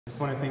I just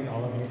want to thank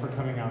all of you for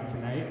coming out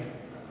tonight.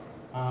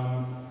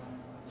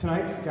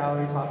 Tonight's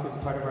gallery talk is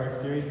part of our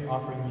series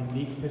offering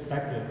unique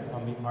perspectives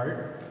on the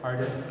art,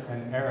 artists,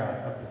 and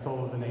era of the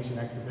Soul of the Nation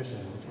exhibition,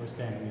 which we're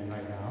standing in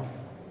right now.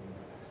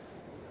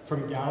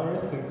 From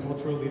gallerists and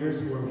cultural leaders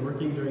who are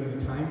working during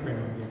the time frame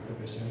of the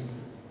exhibition,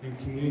 and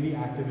community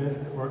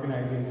activists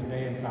organizing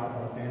today in South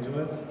Los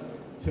Angeles,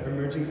 to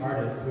emerging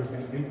artists who have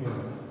been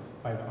influenced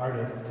by the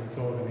artists and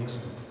Soul of the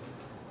Nation.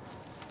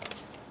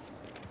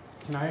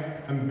 Tonight,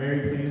 I'm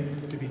very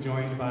pleased to be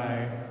joined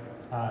by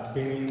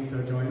Damien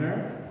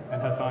Sojoyner and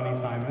Hasani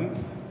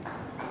Simons.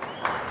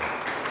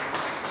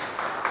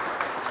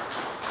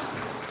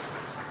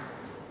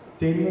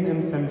 Damien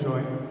M.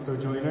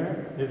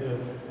 Sojoyner is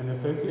an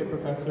associate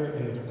professor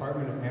in the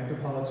Department of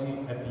Anthropology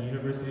at the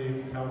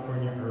University of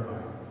California,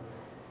 Irvine.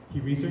 He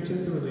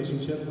researches the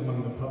relationship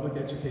among the public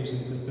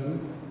education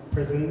system,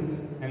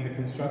 prisons, and the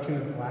construction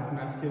of Black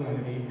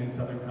masculinity in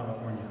Southern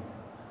California.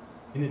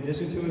 In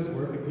addition to his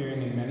work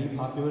appearing in many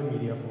popular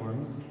media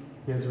forms,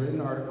 he has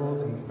written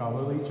articles in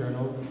scholarly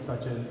journals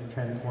such as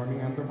Transforming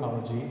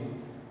Anthropology,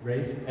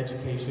 Race,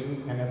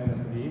 Education, and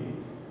Ethnicity,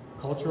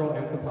 Cultural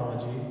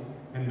Anthropology,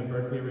 and the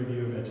Berkeley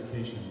Review of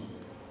Education.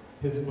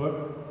 His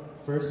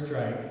book, First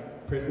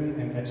Strike, Prison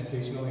and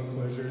Educational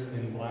Enclosures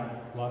in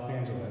Black Los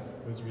Angeles,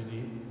 was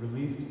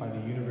released by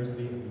the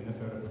University of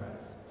Minnesota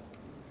Press.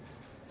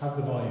 How's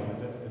the volume?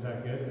 Is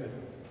that good?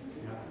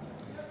 Yeah.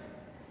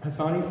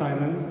 Hasani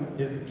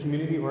Simons is a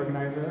community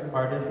organizer,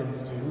 artist, and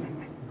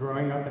student.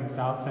 Growing up in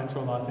South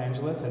Central Los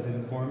Angeles has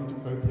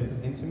informed both his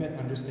intimate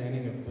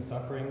understanding of the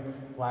suffering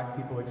Black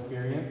people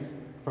experience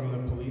from the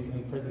police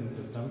and prison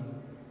system,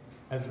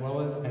 as well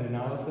as an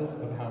analysis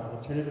of how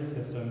alternative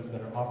systems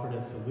that are offered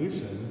as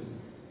solutions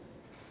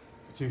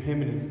to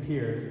him and his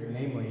peers,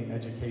 namely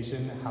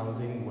education,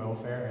 housing,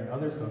 welfare, and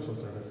other social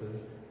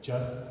services,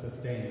 just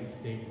sustain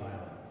state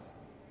violence.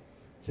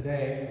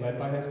 Today, led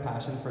by his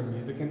passion for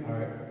music and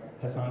art,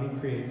 Hasani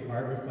creates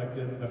art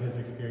reflective of his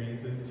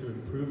experiences to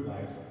improve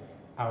life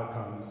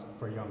outcomes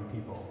for young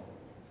people.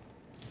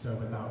 So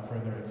without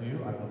further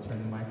ado, I will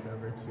turn the mics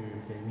over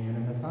to Damien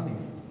and Hasani.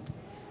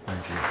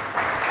 Thank you.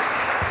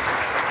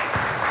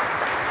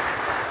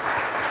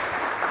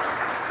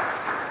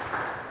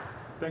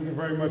 Thank you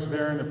very much,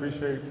 Darren.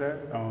 Appreciate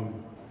that.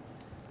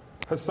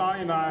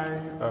 Hasani and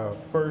I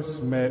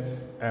first met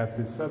at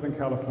the Southern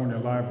California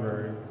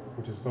Library,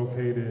 which is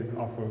located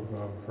off of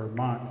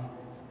Vermont,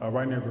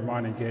 right near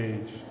Vermont and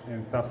Gage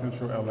in South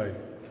Central LA.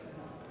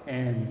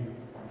 And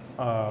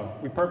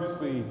we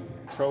purposely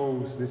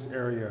chose this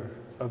area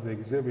of the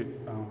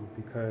exhibit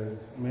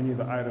because many of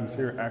the items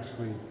here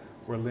actually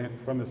were lent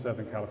from the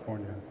Southern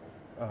California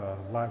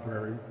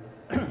Library.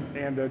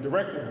 And the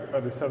director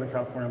of the Southern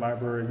California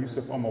Library,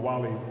 Yusuf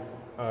Omawali,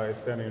 is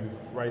standing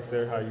right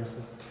there. Hi,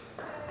 Yusuf.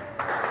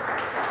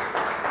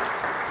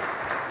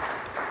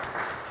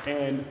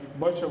 And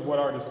much of what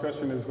our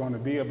discussion is going to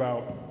be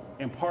about,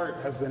 in part,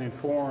 has been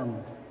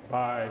informed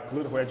by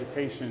political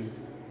education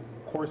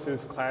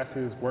courses,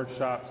 classes,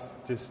 workshops,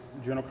 just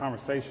general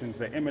conversations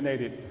that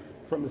emanated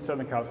from the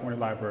Southern California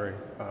Library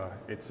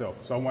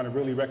itself. So I want to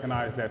really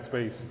recognize that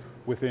space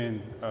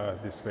within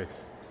this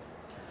space.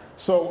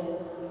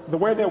 So the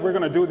way that we're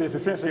going to do this,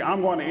 essentially,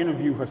 I'm going to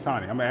interview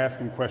Hasani. I'm going to ask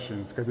him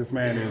questions because this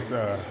man is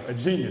a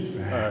genius,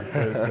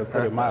 to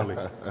put it mildly.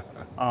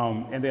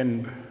 And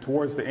then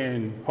towards the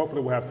end,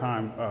 hopefully we'll have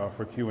time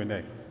for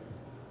Q&A.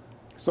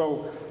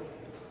 So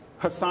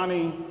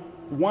Hasani,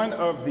 one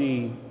of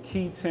the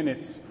key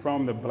tenets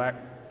from the Black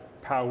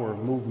Power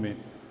movement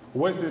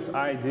was this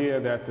idea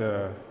that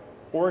the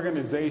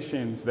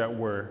organizations that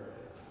were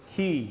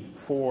key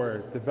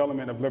for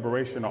development of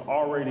liberation are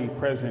already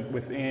present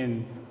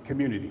within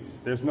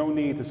communities. There's no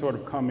need to sort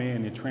of come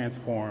in and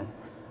transform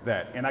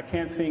that. And I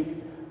can't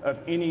think of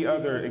any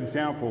other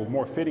example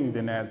more fitting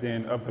than that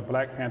than of the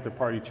Black Panther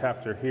Party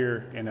chapter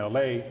here in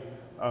LA.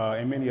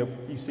 And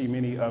you see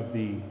many of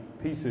the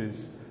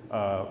pieces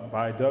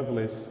by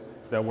Douglas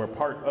that were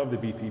part of the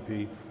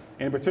BPP,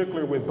 in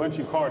particular with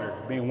Bunchy Carter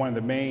being one of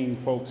the main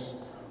folks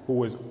who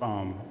was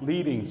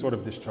leading sort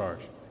of this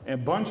charge.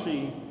 And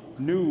Bunchy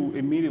knew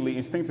immediately,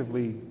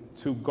 instinctively,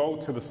 to go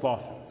to the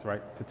Slossons,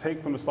 right? To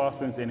take from the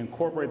Slossons and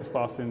incorporate the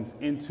Slossons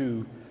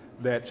into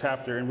that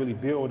chapter and really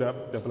build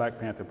up the Black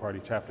Panther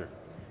Party chapter.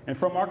 And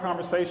from our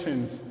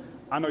conversations,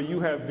 I know you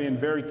have been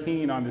very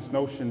keen on this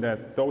notion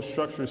that those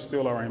structures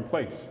still are in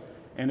place.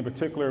 And in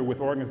particular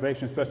with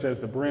organizations such as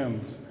the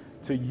Brims,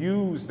 to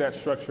use that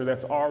structure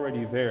that's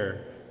already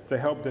there to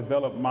help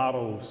develop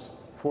models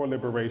for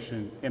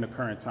liberation in the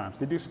current times.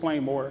 Could you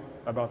explain more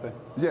about that?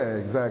 Yeah,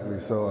 exactly.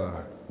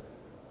 So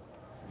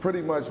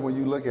pretty much when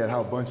you look at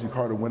how Bunchy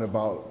Carter went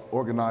about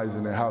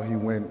organizing and how he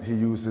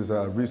used his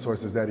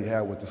resources that he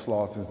had with the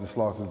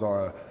Slossons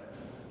are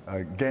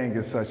a gang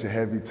is such a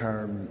heavy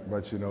term,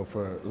 but you know,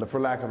 for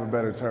lack of a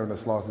better term, the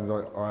Slossons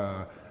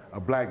are a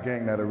Black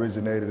gang that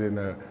originated in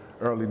the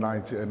early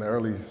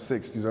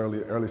 60s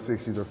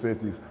or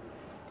 50s.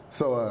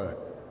 So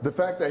the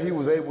fact that he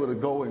was able to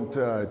go and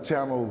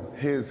channel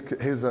his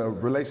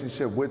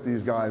relationship with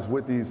these guys,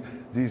 with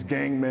these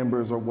gang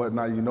members or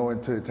whatnot, you know,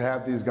 and to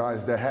have these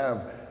guys that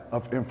have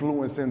of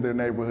influence in their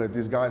neighborhood,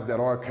 these guys that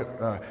are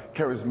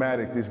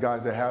charismatic, these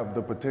guys that have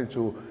the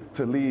potential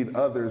to lead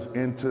others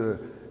into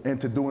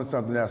doing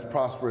something that's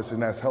prosperous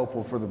and that's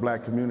helpful for the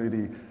black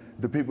community.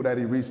 The people that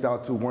he reached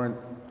out to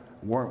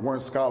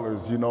weren't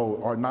scholars, you know,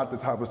 are not the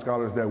type of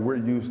scholars that we're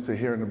used to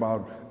hearing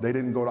about. They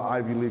didn't go to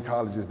Ivy League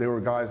colleges. They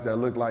were guys that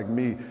looked like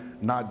me,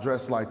 not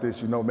dressed like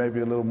this, you know, maybe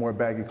a little more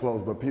baggy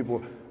clothes, but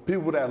people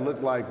that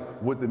look like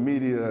what the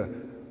media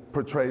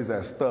portrays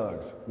as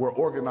thugs. Were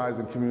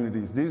organizing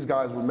communities. These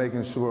guys were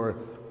making sure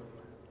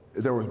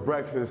there were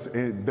breakfasts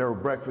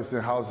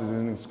in houses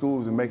and in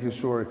schools, and making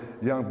sure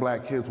young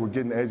black kids were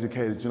getting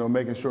educated, you know,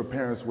 making sure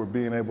parents were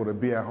being able to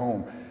be at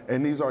home.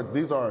 And these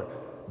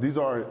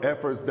are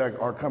efforts that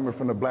are coming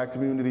from the black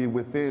community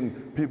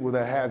within people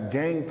that have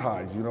gang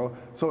ties, you know.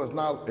 So it's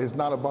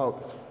not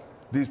about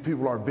these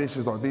people are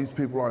vicious or these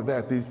people are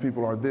that, these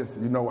people are this,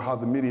 you know, how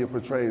the media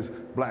portrays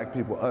black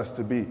people, us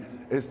to be.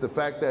 It's the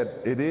fact that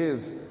it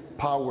is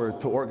power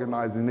to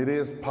organize, and it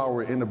is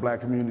power in the black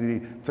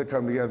community to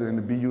come together and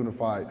to be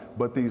unified,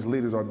 but these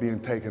leaders are being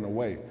taken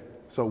away.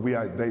 So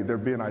they're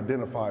being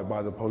identified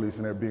by the police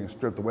and they're being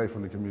stripped away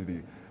from the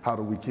community. How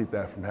do we keep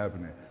that from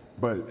happening?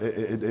 But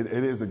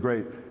it is a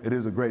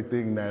great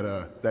thing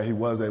that he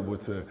was able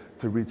to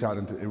reach out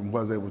and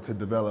was able to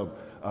develop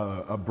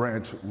a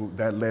branch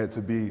that led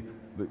to be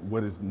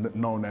what is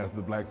known as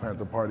the Black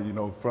Panther Party, you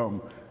know,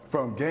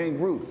 from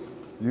gang roots.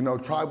 You know,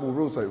 tribal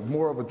roots, like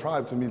more of a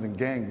tribe to me than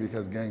gang,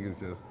 because gang is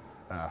just,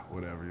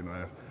 whatever, you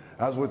know.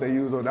 That's what they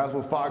use, or that's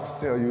what Fox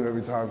tell you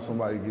every time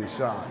somebody gets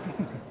shot.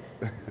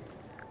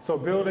 So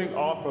building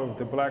off of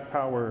the Black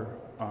Power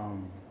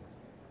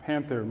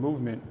Panther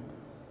movement,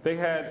 they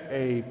had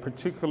a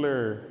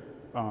particular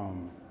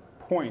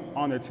point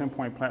on their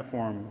 10-point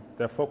platform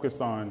that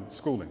focused on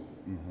schooling,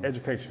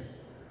 education.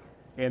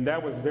 And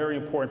that was very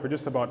important for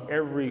just about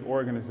every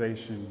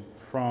organization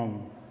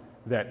from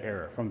that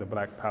era, from the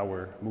Black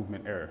Power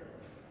movement era.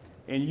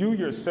 And you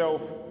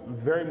yourself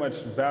very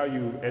much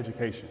value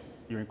education.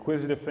 You're an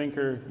inquisitive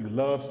thinker, you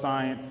love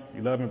science,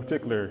 you love in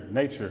particular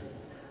nature,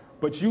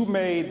 but you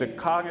made the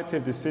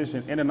cognitive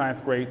decision in the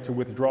 9th grade to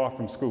withdraw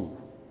from school.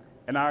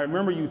 And I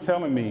remember you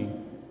telling me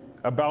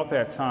about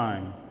that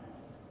time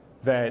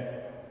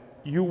that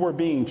you were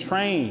being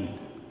trained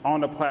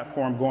on a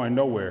platform going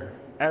nowhere,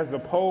 as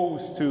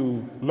opposed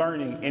to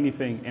learning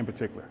anything in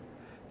particular.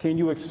 Can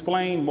you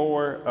explain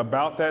more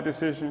about that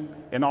decision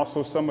and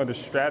also some of the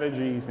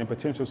strategies and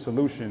potential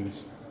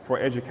solutions for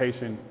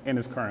education in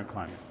this current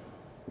climate?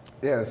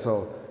 Yeah,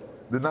 so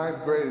the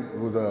 9th grade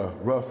was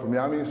rough for me.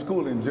 I mean,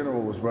 school in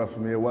general was rough for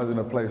me. It wasn't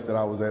a place that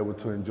I was able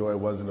to enjoy. It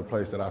wasn't a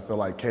place that I felt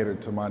like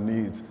catered to my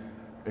needs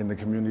in the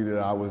community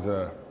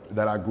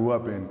that I grew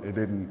up in.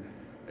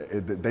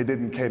 They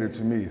didn't cater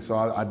to me. So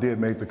I did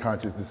make the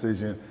conscious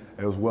decision.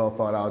 It was well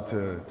thought out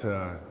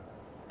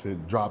to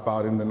drop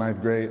out in the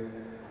 9th grade.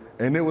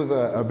 And it was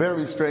a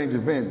very strange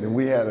event, and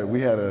we had a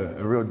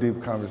real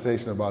deep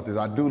conversation about this.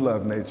 I do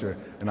love nature,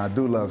 and I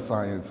do love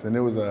science. And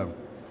it was I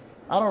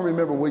don't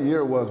remember what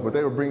year it was, but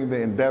they were bringing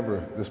the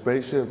Endeavour, the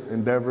spaceship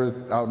Endeavour,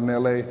 out in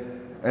LA.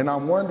 And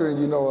I'm wondering,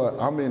 you know,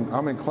 I'm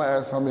in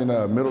class, I'm in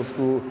middle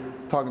school,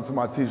 talking to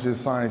my teacher of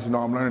science. You know,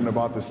 I'm learning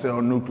about the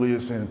cell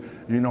nucleus and,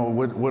 you know,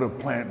 what a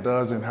plant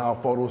does and how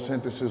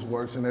photosynthesis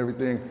works and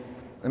everything.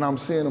 And I'm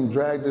seeing them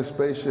drag this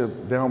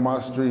spaceship down my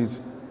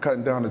streets,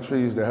 cutting down the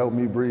trees to help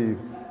me breathe.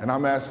 And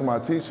I'm asking my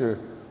teacher,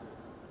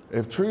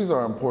 if trees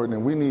are important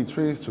and we need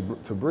trees to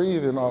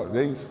breathe and all,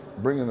 they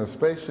bringing a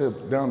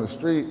spaceship down the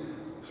street,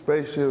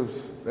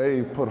 spaceships,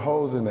 they put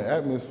holes in the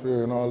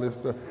atmosphere and all this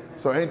stuff.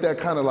 So ain't that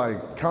kind of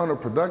like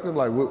counterproductive?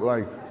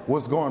 Like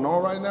what's going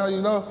on right now, you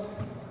know?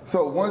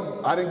 So once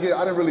I didn't get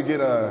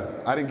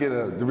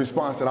the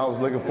response that I was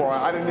looking for.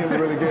 I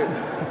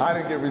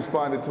didn't get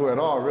responded to at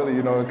all, really.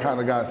 You know, it kind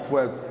of got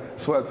swept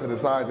to the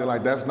side. They're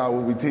like, that's not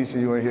what we're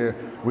teaching you in here.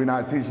 We're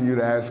not teaching you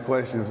to ask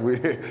questions.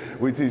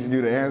 We're teaching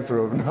you to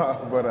answer them.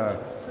 No,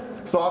 but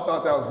so I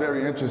thought that was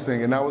very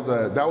interesting, and that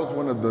was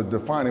one of the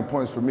defining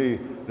points for me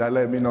that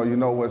let me know, you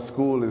know what,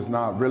 school is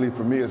not really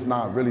for me. It's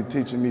not really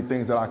teaching me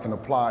things that I can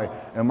apply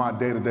in my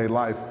day-to-day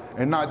life,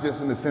 and not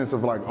just in the sense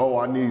of like, oh,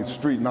 I need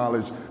street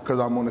knowledge because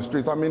I'm on the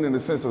streets. I mean in the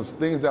sense of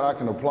things that I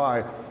can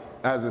apply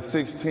as a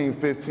 16,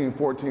 15,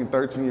 14,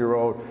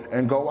 13-year-old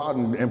and go out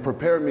and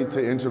prepare me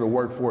to enter the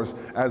workforce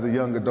as a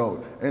young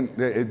adult. And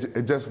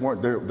it just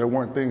weren't, there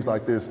weren't things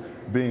like this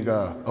being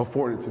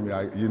afforded to me,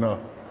 you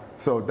know.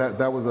 So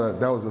that was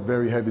a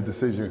very heavy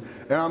decision.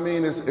 And I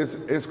mean,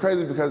 it's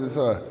crazy because it's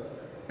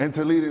and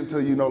to lead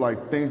into, you know,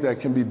 like things that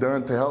can be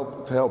done to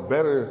help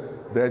better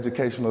the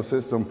educational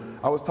system.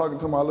 I was talking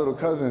to my little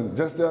cousin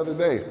just the other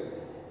day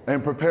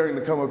and preparing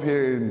to come up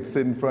here and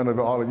sit in front of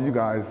all of you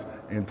guys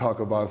and talk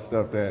about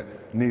stuff that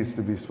needs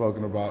to be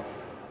spoken about.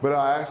 But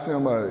I asked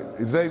him,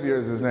 Xavier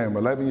is his name,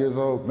 11 years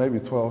old, maybe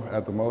 12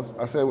 at the most.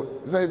 I said,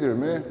 Xavier,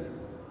 man,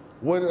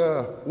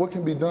 what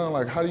can be done?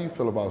 Like, how do you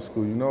feel about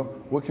school? You know,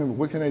 what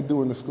can they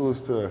do in the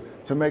schools to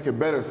make it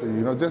better for you?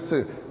 You know, just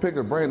to pick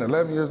a brain.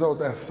 11 years old,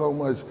 that's so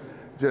much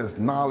just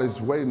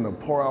knowledge waiting to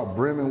pour out,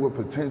 brimming with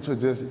potential,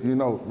 just, you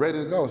know,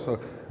 ready to go. So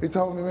he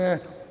told me, man,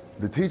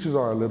 the teachers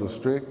are a little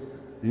strict.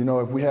 You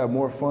know, if we have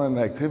more fun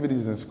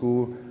activities in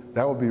school,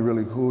 that would be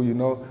really cool, you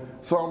know?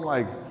 So I'm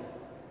like,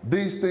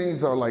 these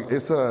things are like,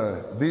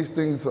 these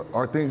things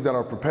are things that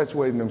are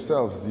perpetuating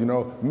themselves, you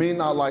know? Me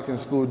not liking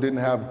school didn't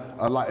have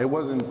a lot, it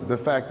wasn't the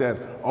fact that,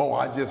 oh,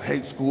 I just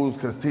hate schools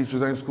because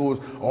teachers ain't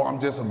schools, or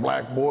I'm just a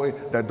black boy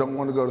that don't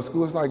want to go to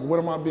school. It's like, what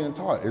am I being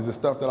taught? Is the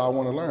stuff that I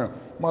want to learn?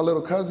 My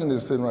little cousin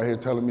is sitting right here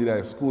telling me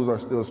that schools are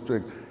still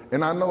strict.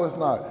 And I know it's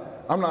not,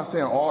 I'm not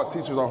saying all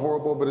teachers are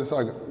horrible, but it's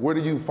like, where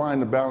do you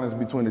find the balance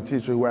between the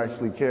teacher who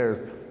actually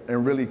cares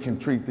and really can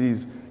treat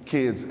these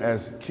kids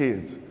as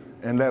kids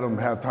and let them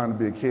have time to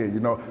be a kid,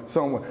 you know?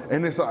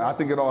 And it's, I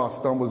think it all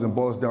stumbles and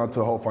boils down to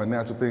a whole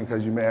financial thing,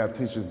 because you may have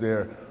teachers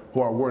there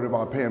who are worried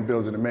about paying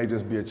bills and it may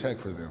just be a check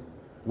for them,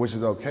 which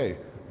is okay.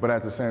 But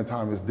at the same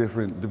time, it's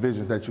different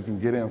divisions that you can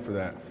get in for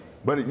that.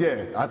 But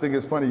yeah, I think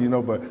it's funny, you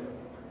know, but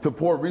to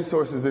pour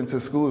resources into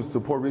schools,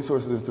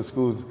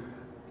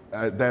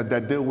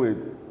 that deal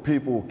with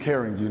people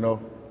caring, you know,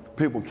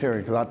 people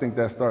caring, because I think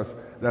that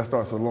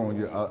starts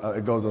along,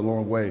 it goes a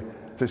long way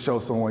to show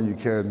someone you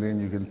care, and then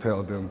you can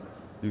tell them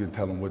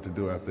what to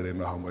do after they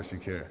know how much you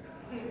care.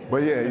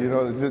 But yeah, you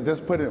know,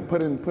 just put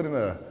in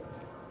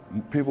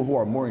people who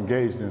are more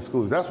engaged in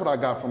schools. That's what I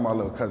got from my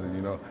little cousin,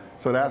 you know.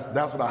 So that's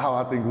how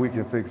I think we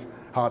can fix,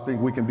 how I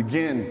think we can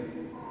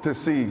begin to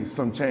see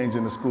some change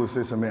in the school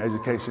system and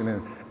education,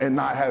 and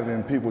not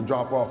having people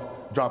drop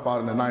out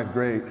in the 9th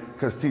grade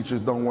because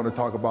teachers don't want to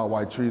talk about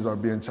why trees are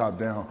being chopped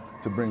down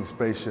to bring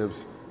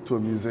spaceships to a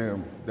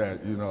museum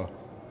that, you know,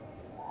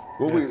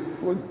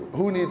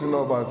 who needs to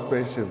know about a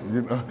spaceship,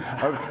 you know?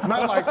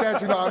 Not like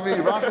that, you know what I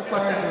mean? Rocket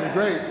science is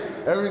great,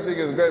 everything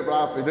is great,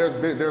 but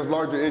there's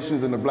larger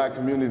issues in the black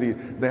community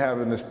than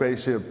having a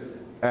spaceship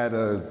at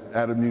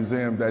a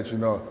museum that, you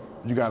know,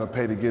 you gotta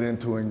pay to get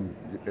into, and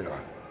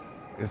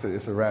it's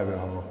a rabbit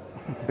hole.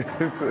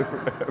 It's a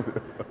rabbit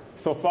hole.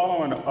 So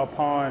following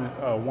upon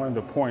one of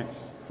the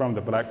points from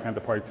the Black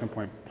Panther Party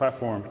 10-point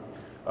platform,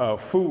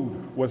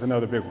 food was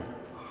another big one.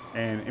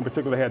 And in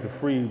particular, they had the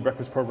free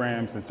breakfast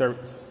programs and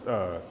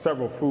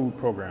several food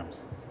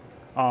programs.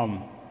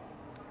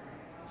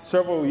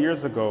 Several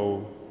years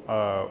ago,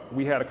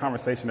 we had a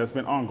conversation that's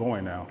been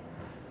ongoing now.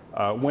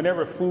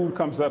 Whenever food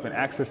comes up and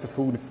access to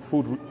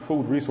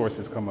food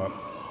resources come up,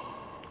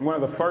 one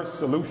of the first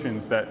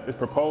solutions that is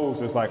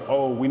proposed is like,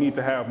 oh, we need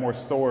to have more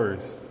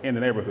stores in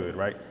the neighborhood,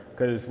 right?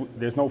 Because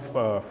there's no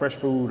fresh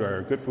food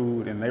or good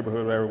food in the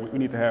neighborhood, whatever. We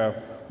need to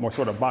have more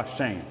sort of box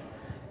chains.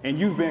 And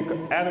you've been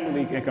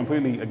adamantly and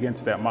completely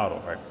against that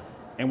model, right?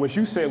 And what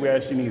you said we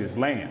actually need is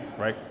land,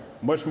 right?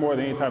 Much more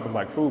than any type of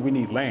like food, we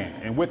need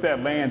land. And with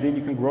that land, then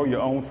you can grow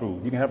your own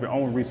food. You can have your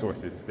own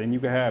resources. Then you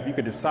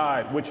can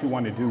decide what you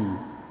want to do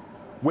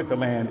with the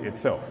land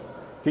itself.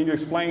 Can you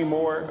explain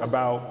more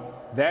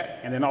about that?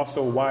 And then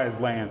also, why is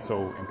land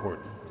so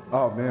important?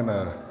 Oh man,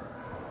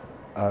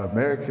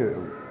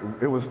 America,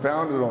 it was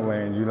founded on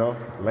land, you know?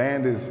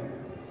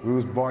 We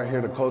was brought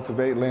here to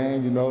cultivate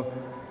land, you know?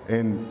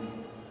 And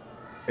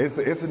it's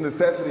a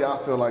necessity,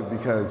 I feel like,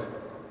 because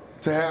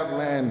to have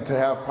land, to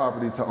have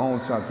property, to own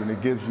something,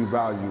 it gives you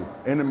value.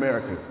 In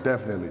America,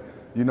 definitely.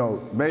 You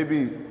know,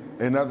 maybe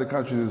in other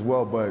countries as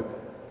well, but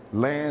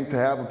land, to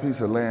have a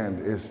piece of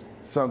land is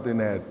something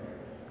that,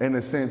 in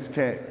a sense,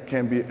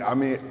 can be, I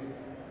mean,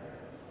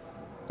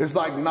 it's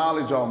like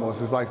knowledge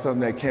almost. It's like something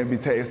that can't be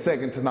taken. It's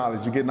second to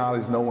knowledge. You get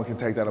knowledge, no one can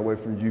take that away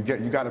from you.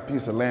 You got a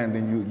piece of land,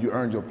 and you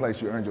earned your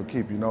place, you earned your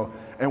keep, you know.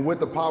 And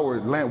with the power,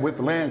 with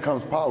land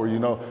comes power, you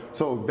know.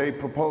 So they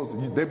propose,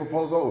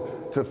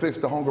 to fix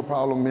the hunger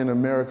problem in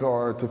America,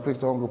 or to fix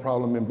the hunger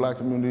problem in black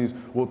communities,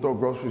 we'll throw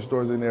grocery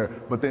stores in there,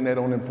 but then they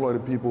don't employ the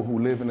people who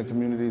live in the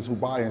communities who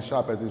buy and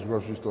shop at these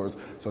grocery stores.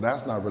 So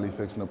that's not really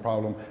fixing the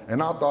problem.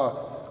 And I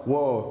thought,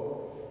 well,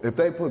 if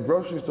they put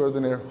grocery stores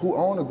in there, who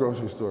own the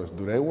grocery stores?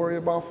 Do they worry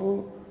about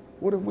food?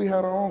 What if we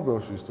had our own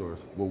grocery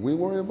stores? Will we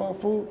worry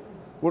about food?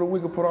 What if we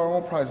could put our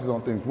own prices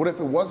on things? What if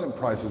it wasn't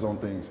prices on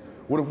things?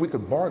 What if we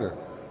could barter?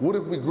 What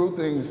if we grew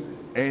things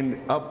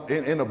in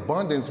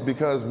abundance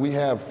because we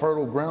have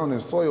fertile ground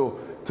and soil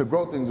to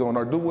grow things on,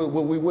 or do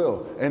what we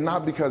will? And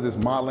not because it's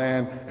my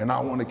land and I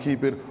want to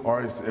keep it,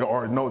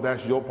 or no,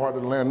 that's your part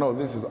of the land. No,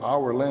 this is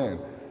our land.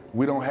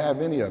 We don't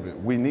have any of it.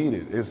 We need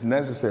it. It's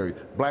necessary.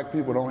 Black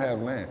people don't have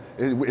land.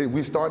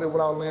 We started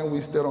without land.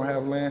 We still don't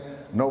have land.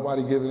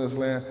 Nobody giving us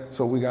land,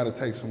 so we got to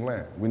take some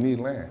land. We need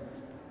land.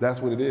 That's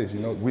what it is. You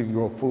know, we can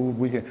grow food.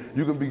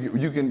 You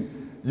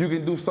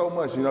can do so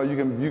much. You know, you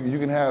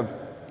can have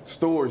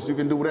stores. You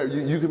can do whatever.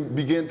 You can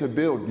begin to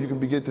build. You can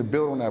begin to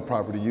build on that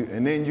property,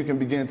 and then you can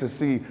begin to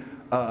see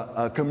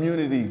a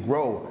community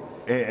grow,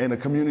 and a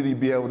community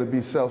be able to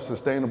be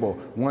self-sustainable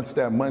once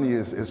that money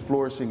is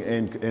flourishing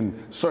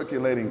and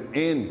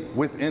circulating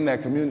within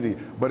that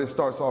community. But it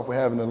starts off with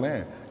having the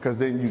land, because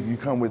then you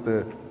come with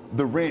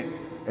the rent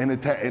and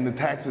the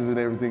taxes and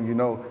everything, you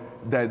know.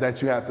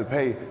 that you have to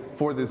pay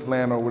for this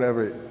land or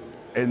whatever.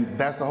 And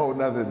that's a whole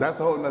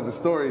nother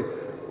story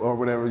or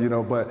whatever, you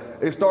know, but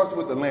it starts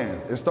with the land.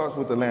 It starts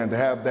with the land, to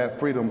have that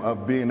freedom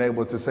of being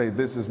able to say,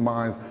 this is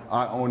mine,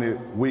 I own it,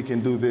 we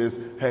can do this,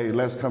 hey,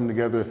 let's come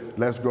together,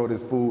 let's grow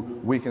this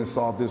food, we can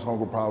solve this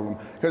hunger problem.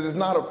 Because it's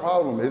not a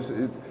problem, it's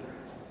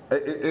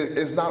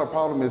not a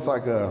problem, it's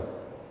like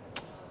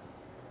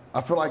I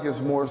feel like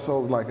it's more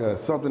so like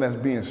something that's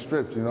being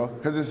stripped, you know,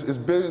 because it's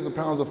billions of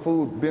pounds of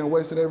food being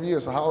wasted every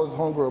year, so how is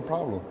hunger a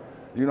problem?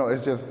 You know,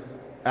 it's just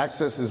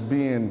access is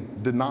being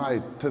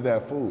denied to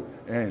that food.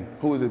 And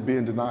who is it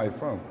being denied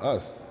from?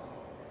 Us.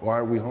 Why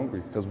are we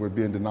hungry? Because we're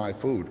being denied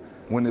food.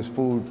 When there's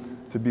food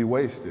to be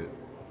wasted,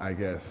 I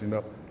guess, you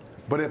know.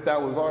 But if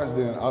that was ours,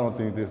 then I don't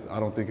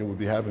think it would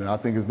be happening. I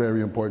think it's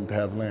very important to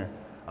have land.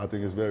 I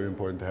think it's very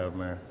important to have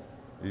land,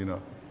 you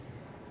know.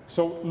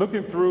 So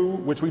looking through,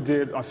 which we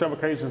did on several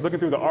occasions, looking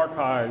through the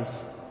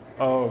archives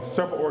of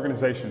several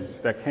organizations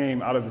that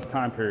came out of this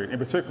time period, in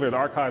particular the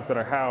archives that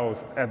are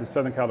housed at the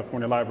Southern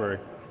California Library,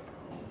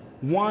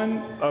 one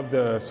of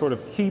the sort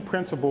of key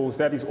principles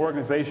that these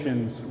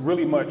organizations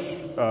really much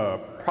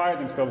pride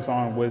themselves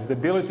on was the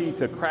ability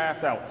to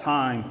craft out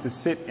time to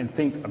sit and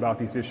think about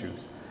these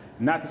issues,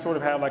 not to sort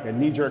of have like a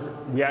knee-jerk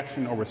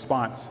reaction or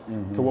response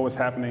to what was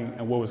happening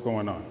and what was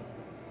going on.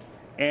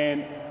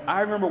 And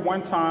I remember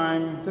one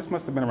time, this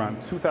must have been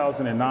around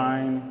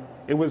 2009,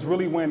 it was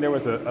really when there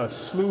was a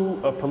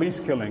slew of police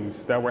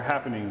killings that were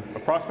happening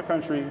across the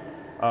country.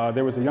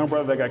 There was a young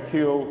brother that got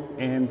killed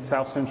in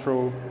South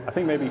Central, I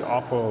think maybe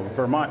off of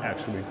Vermont,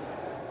 actually.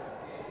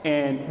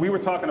 And we were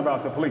talking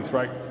about the police,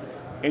 right?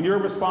 And your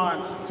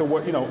response to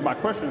what, you know, my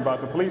question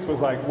about the police was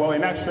like, well,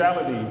 in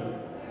actuality,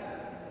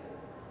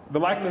 the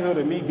likelihood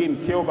of me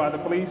getting killed by the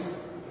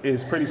police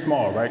is pretty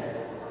small, right?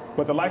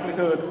 But the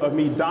likelihood of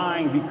me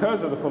dying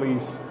because of the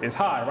police is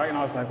high, right? And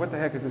I was like, what the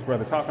heck is this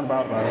brother talking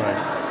about?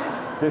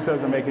 Like, this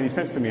doesn't make any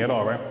sense to me at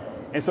all, right?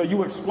 And so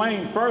you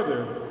explained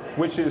further,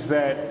 which is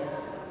that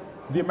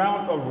the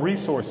amount of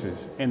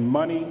resources, and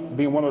money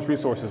being one of those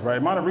resources, right?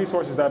 The amount of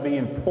resources that are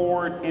being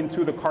poured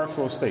into the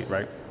carceral state,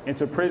 right?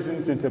 Into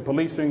prisons, into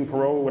policing,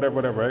 parole,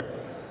 whatever, right?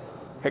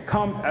 It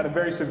comes at a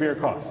very severe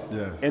cost.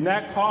 Yes. And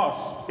that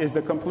cost is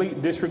the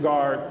complete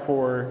disregard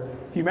for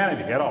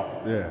humanity at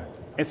all. Yeah.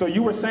 And so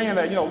you were saying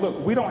that, you know,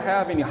 look, we don't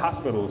have any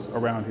hospitals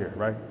around here,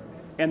 right?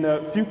 And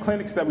the few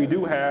clinics that we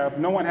do have,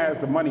 no one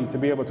has the money to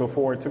be able to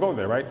afford to go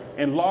there, right?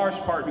 In large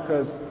part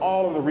because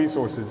all of the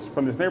resources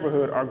from this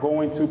neighborhood are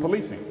going to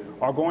policing,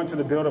 are going to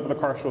the buildup of the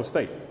carceral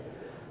state.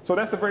 So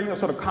that's a very, you know,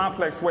 sort of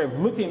complex way of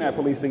looking at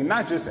policing,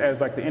 not just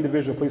as like the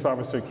individual police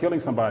officer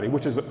killing somebody,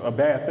 which is a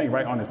bad thing,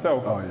 right, on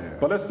itself. Oh, yeah.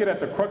 But let's get at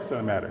the crux of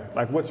the matter,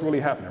 like what's really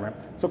happening, right?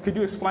 So could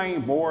you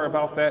explain more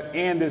about that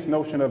and this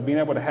notion of being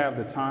able to have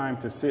the time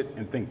to sit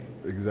and think?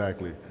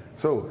 Exactly.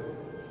 So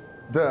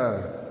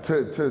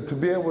to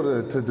be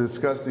able to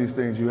discuss these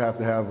things, you have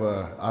to have,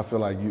 I feel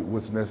like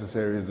what's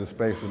necessary is a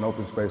space, an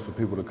open space for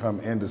people to come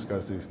and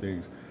discuss these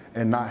things.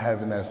 And not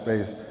having that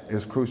space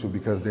is crucial,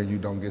 because then you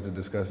don't get to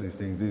discuss these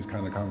things. These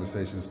kind of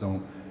conversations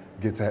don't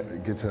get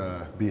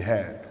to be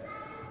had.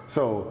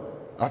 So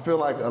I feel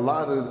like a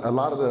lot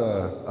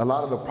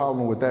of the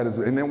problem with that is,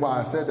 and then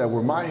why I said that,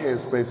 where my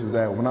headspace was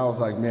at when I was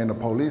like, man, the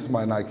police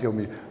might not kill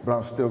me, but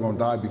I'm still gonna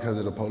die because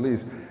of the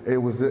police. It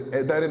was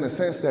that, in a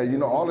sense, that, you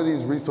know, all of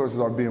these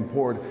resources are being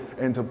poured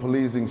into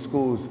policing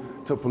schools,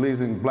 to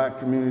policing black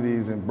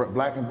communities and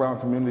black and brown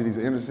communities,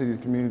 inner city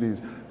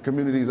communities,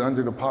 communities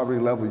under the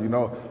poverty level, you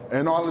know.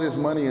 And all of this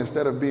money,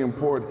 instead of being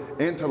poured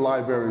into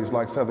libraries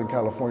like Southern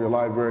California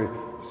Library,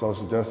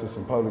 social justice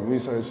and public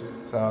research,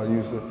 that's how I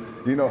used to,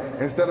 you know,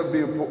 instead of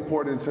being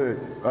poured into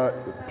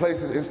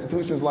places,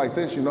 institutions like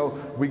this, you know,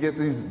 we get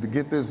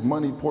this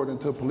money poured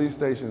into police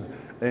stations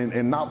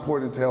and not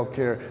poured into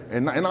healthcare.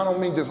 And I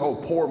don't mean just, oh,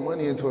 pour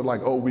money into it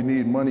like, oh, we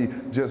need money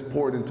just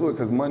poured into it,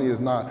 because money is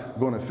not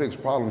going to fix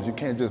problems. You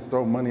can't just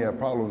throw money at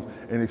problems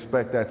and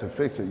expect that to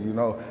fix it, you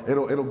know.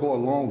 It'll go a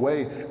long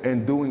way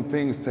in doing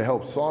things to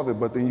help solve it,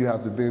 but then you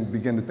have to then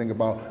begin to think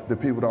about the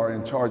people that are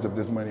in charge of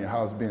this money and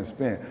how it's being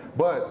spent.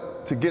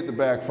 But to get the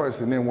bag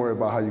first and then worry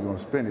about how you're going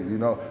to spend it, you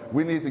know.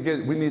 We need to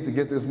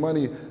get this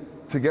money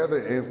together,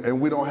 and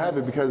we don't have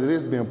it because it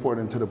is being poured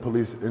into the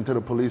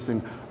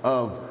policing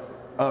of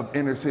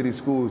inner city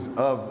schools,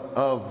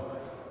 of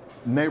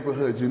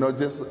neighborhoods, you know,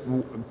 just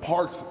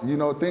parks, you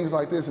know, things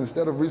like this.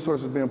 Instead of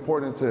resources being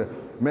poured into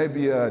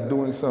maybe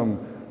doing some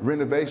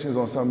renovations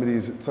on some of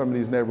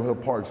these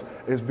neighborhood parks,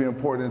 it's being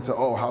poured into,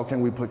 oh, how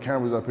can we put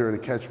cameras up here to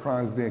catch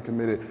crimes being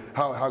committed?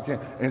 How can,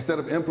 instead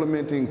of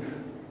implementing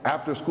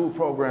after school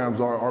programs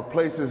or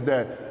places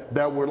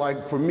that were,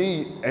 like, for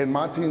me in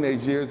my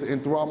teenage years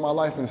and throughout my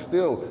life, and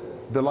still,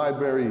 the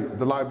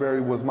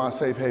library was my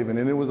safe haven,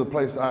 and it was a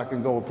place I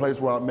can go, a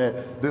place where I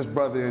met this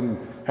brother and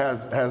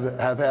have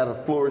had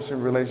a flourishing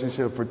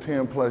relationship for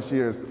 10 plus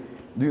years,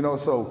 you know.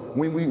 So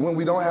when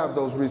we don't have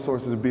those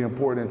resources being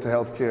poured into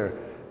healthcare,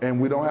 and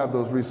we don't have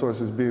those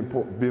resources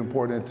being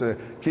poured into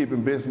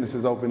keeping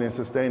businesses open and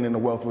sustaining the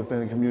wealth within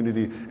the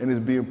community, and it's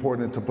being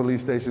poured into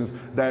police stations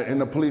and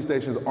the police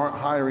stations aren't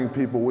hiring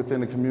people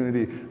within the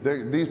community.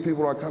 These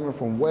people are coming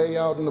from way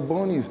out in the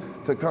boonies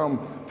to come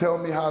tell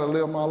me how to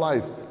live my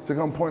life, to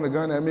come point a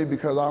gun at me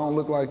because I don't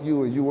look like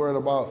you, and you worried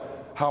about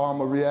how I'm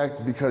gonna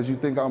react because you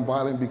think I'm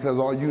violent because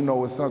all you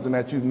know is something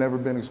that you've never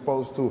been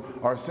exposed to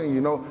or seen,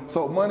 you know?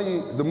 So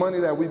the money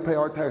that we pay,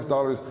 our tax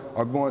dollars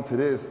are going to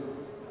this,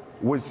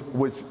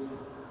 which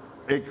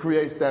it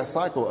creates that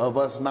cycle of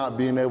us not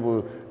being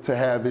able to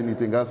have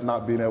anything, us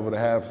not being able to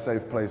have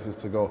safe places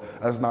to go,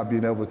 us not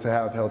being able to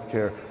have health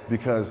care,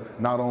 because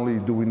not only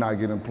do we not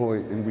get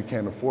employed and we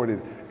can't afford it,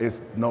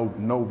 it's no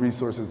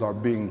resources are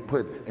being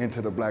put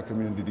into the black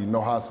community,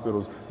 no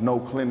hospitals, no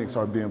clinics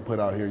are being put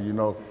out here, you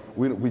know.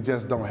 We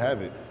just don't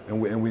have it,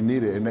 and we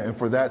need it. And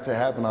for that to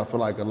happen, I feel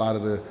like a lot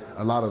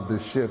of the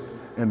shift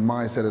in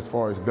mindset as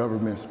far as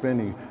government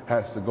spending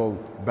has to go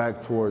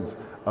back towards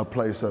a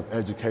place of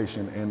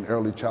education and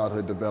early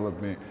childhood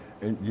development,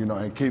 and you know,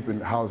 and keeping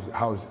house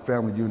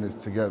family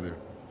units together.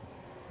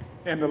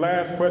 And the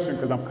last question,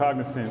 because I'm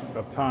cognizant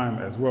of time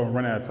as well, I'm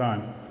running out of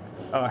time,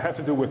 has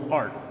to do with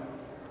art.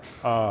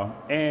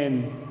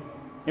 And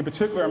in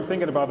particular, I'm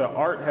thinking about that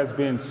art has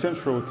been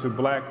central to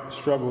black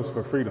struggles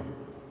for freedom.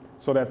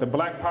 So that the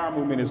black power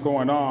movement is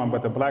going on,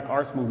 but the black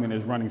arts movement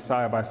is running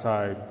side by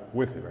side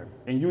with it, right?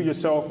 And you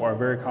yourself are a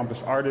very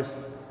accomplished artist,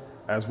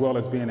 as well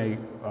as being a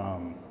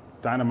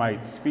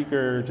dynamite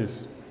speaker,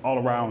 just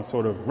all around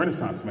sort of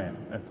Renaissance man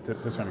to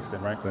a certain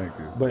extent, right? Thank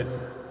you. But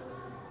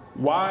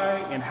why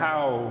and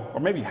how,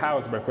 or maybe how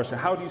is a better question,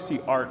 how do you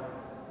see art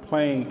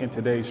playing in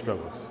today's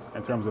struggles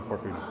in terms of for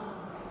freedom?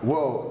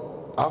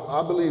 Well,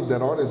 I believe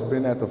that art has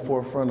been at the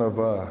forefront of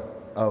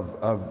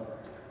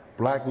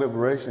black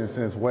liberation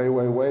since way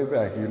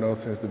back, you know,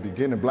 since the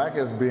beginning. Black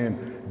has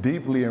been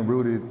deeply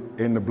enrooted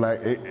in the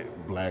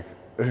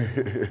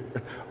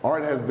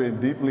art has been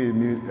deeply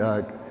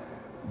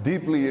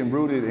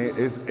enrooted.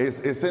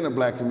 It's in the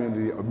black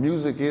community.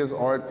 Music is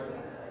art.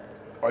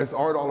 It's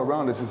art all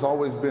around us. It's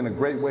always been a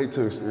great way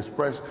to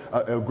express,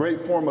 a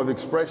great form of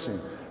expression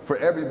for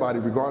everybody,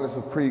 regardless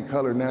of creed,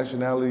 color,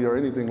 nationality, or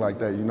anything like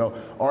that. You know,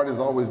 art has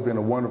always been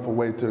a wonderful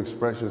way to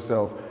express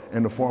yourself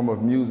in the form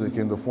of music,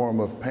 in the form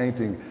of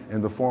painting,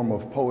 in the form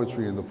of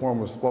poetry, in the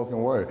form of spoken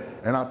word.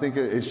 And I think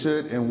it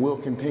should and will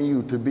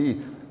continue to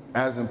be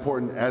as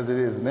important as it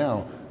is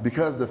now,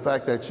 because the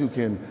fact that you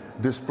can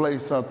display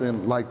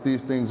something like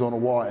these things on the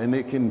wall and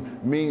it can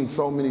mean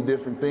so many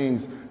different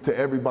things to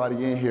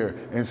everybody in here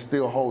and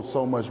still hold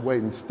so much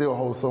weight and still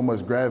hold so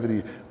much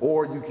gravity,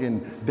 or you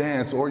can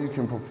dance, or you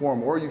can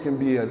perform, or you can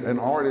be an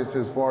artist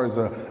as far as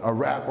a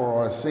rapper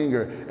or a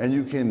singer, and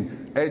you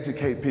can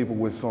educate people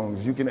with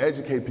songs, you can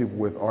educate people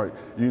with art.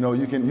 You know,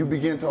 you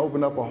begin to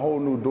open up a whole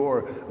new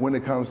door when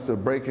it comes to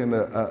breaking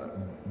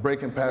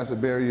past the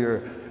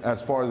barrier as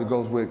far as it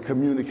goes with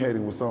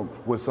communicating with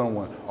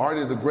someone. Art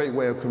is a great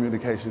way of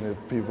communication. If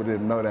people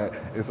didn't know that,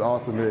 it's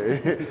awesome.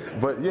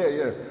 But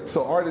yeah.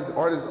 So art is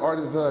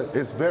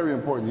it's very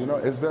important. You know,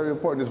 it's very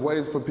important. It's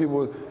ways for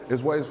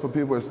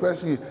people,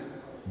 especially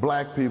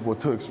black people,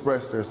 to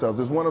express themselves.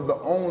 It's one of the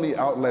only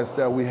outlets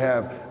that we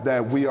have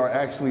that we are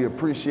actually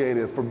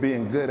appreciated for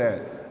being good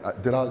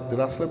at. Did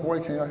I slip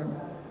away? Can y'all hear me?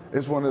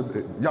 It's one of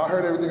y'all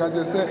heard everything I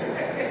just said?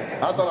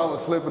 I thought I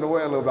was slipping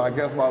away a little bit. I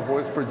guess my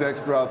voice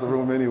projects throughout the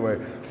room anyway.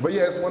 But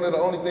yeah, it's one of the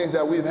only things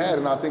that we've had,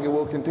 and I think it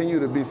will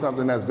continue to be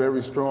something that's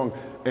very strong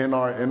in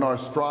our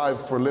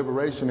strive for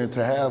liberation, and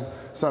to have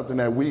something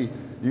that we,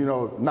 you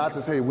know, not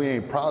to say we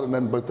ain't proud of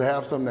nothing, but to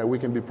have something that we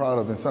can be proud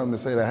of, and something to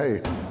say that,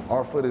 hey,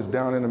 our foot is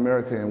down in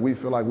America and we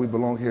feel like we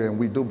belong here, and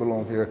we do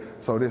belong here,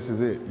 so this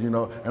is it, you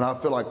know? And I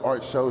feel like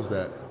art shows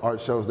that. Art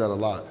shows that a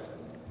lot.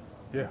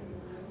 Yeah.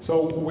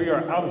 So we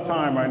are out of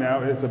time right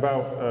now. It's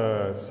about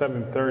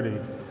 7:30.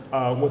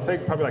 We'll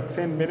take probably like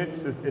 10 minutes.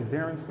 Is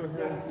Darren still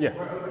here? Yeah.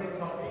 We're opening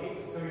till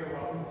 8, so you're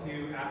welcome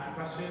to ask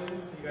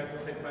questions. You guys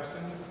will take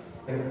questions.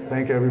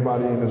 Thank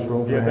everybody in this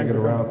room for hanging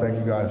around. Thank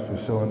you guys for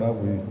showing up.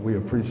 We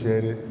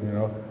appreciate it. You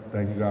know,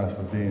 thank you guys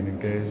for being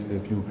engaged.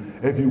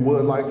 If you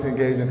would like to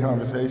engage in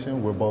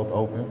conversation, we're both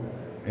open.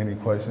 Any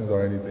questions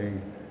or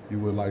anything you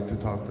would like to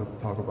talk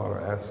about or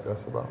ask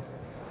us about?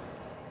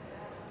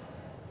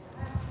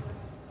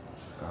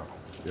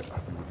 Yeah, I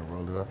think we can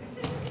roll it up.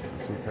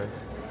 The suitcase.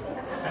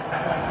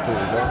 Here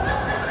we go.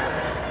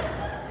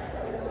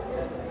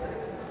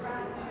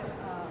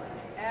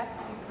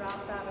 After you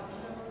dropped out of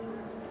school,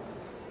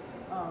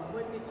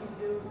 what did you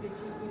do? Who did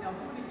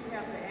you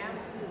have to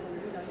answer to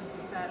when,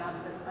 you decided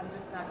I'm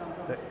just not going to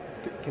go to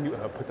school? Can you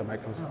put the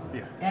mic closer?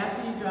 Yeah.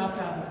 After you dropped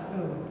out of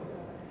school,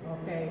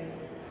 okay,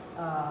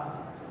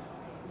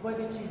 what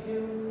did you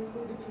do? Who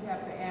did you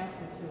have to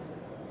answer to?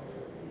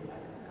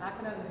 I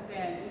can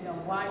understand,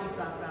 why you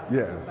dropped out.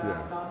 Yes. I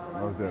also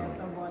Most understand definitely.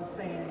 someone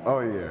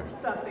saying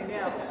something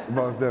else.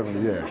 Most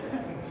definitely,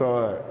 yeah.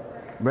 So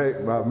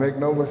make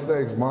no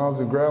mistakes, moms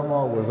and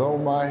grandma was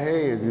on my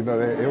head. You know,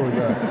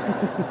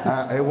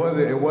 it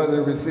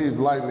wasn't received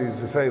lightly,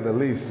 to say the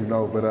least. You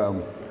know, but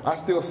I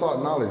still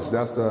sought knowledge.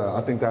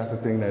 I think that's the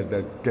thing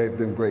that gave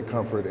them great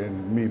comfort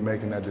in me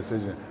making that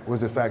decision,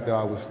 was the fact that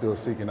I was still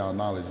seeking out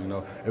knowledge.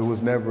 It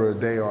was never a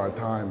day or a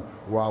time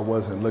where I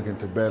wasn't looking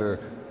to better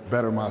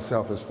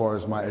myself as far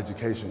as my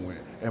education went.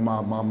 And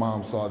my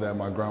mom saw that,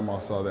 my grandma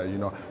saw that.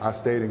 I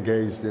stayed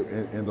engaged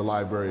in the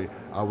library.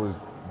 I was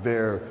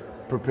there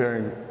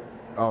preparing,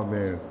 oh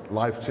man,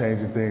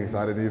 life-changing things.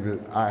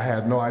 I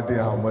had no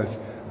idea how much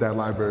that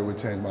library would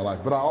change my life.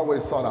 But I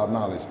always sought out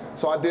knowledge.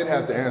 So I did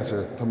have to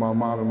answer to my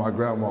mom and my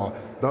grandma.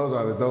 That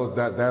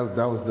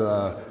was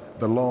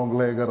the long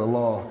leg of the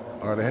law,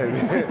 or the heavy.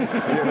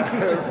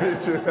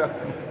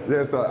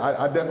 Yeah, so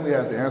I definitely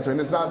had to answer. And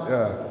it's not,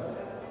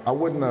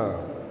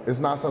 it's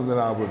not something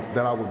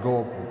that I would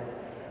go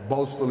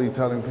boastfully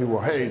telling people,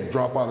 hey,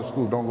 drop out of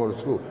school, don't go to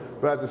school.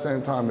 But at the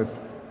same time,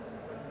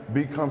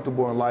 be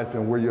comfortable in life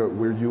and where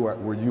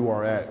you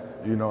are at,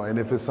 and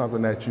if it's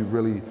something that you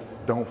really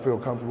don't feel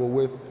comfortable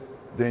with,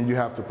 then you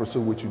have to pursue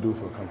what you do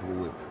feel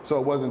comfortable with. So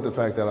it wasn't the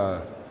fact that I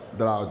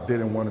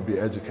didn't want to be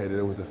educated,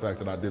 it was the fact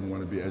that I didn't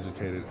want to be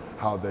educated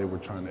how they were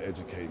trying to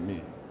educate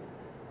me.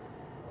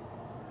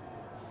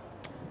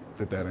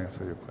 Did that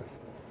answer your question?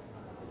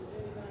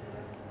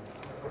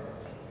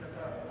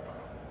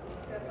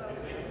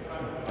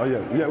 Oh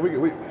yeah,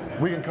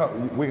 we can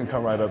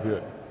come right up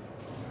here.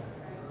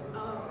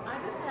 I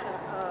just had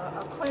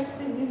a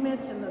question. You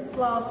mentioned the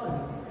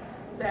Slossons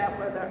that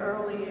were the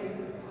early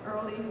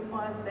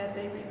ones that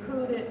they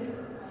recruited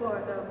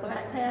for the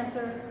Black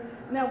Panthers.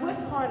 Now, what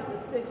part of the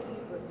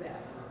 60s was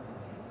that?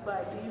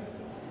 But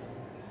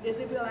is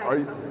it like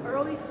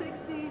early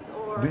 60s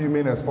or? Do you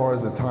mean as far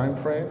as the time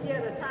frame?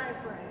 Yeah, the time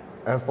frame.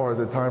 As far as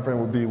the time frame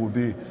would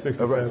be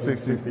 67, about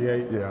 60,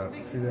 68. Yeah.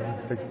 67,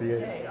 68.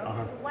 Okay.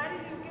 Why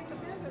did you get the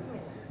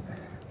businessmen?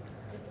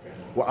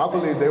 Well, I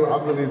believe they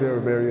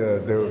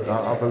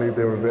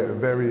were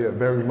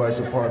very much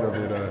a part of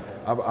it.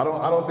 I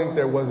don't think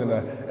there wasn't So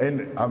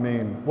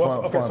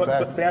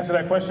to answer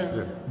that question,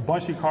 Yeah.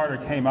 Bunchy Carter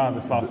came out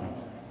of the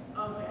Slossons.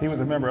 Okay. He was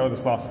a member of the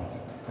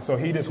Slossons. So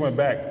he just went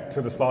back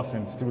to the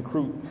Slossons to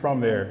recruit from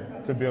there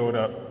to build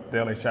up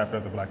the LA chapter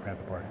of the Black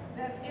Panther Party.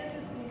 That's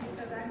interesting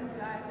because I knew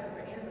guys that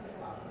were in the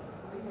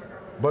Slossons. They were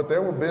early. But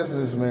there were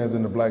businessmen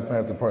in the Black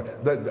Panther Party.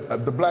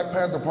 The Black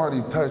Panther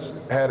Party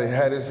had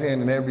its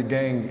hand in every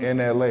gang in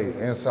LA,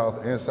 in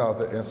South LA. That's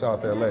the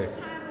time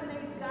when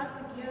they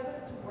got together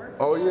to work.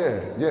 Oh yeah.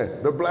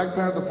 The Black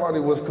Panther Party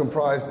was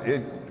comprised,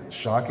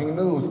 shocking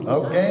news,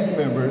 of gang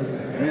members.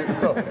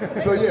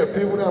 So yeah,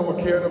 people that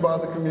were caring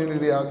about the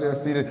community out there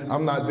feeding.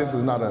 This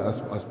is not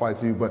a spite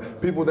to you,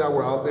 but people that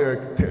were out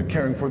there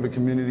caring for the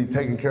community,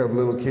 taking care of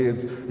little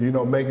kids,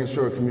 making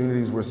sure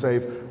communities were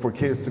safe for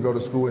kids to go to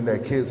school and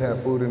that kids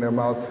have food in their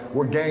mouth,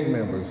 were gang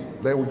members.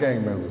 They were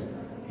gang members.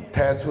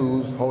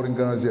 Tattoos, holding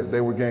guns, yeah,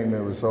 they were gang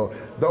members. So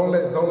don't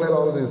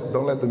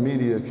let the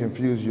media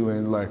confuse you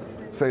and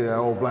say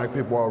that black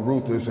people are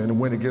ruthless and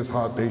when it gets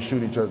hot they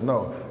shoot each other.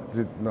 No,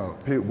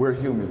 we're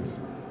humans.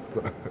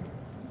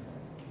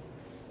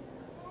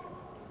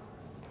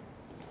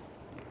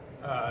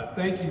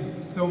 Thank you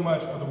so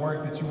much for the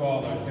work that you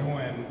all are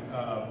doing,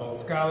 both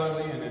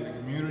scholarly and in the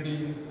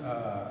community.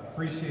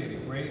 Appreciate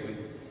it greatly.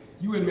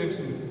 You had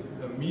mentioned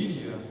the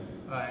media,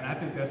 and I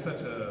think that's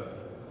such a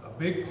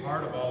big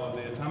part of all of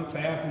this. I'm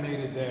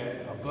fascinated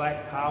that a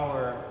Black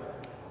Power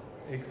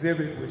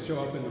exhibit would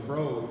show up in the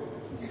Broad.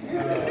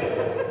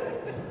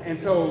 And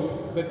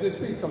so, but this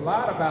speaks a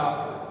lot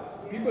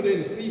about, people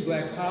didn't see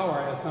Black Power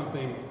as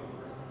something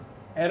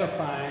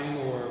edifying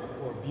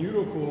or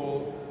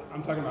beautiful.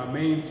 I'm talking about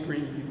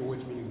mainstream people,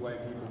 which means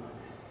white people,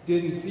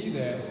 didn't see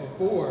that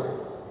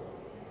before.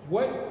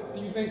 What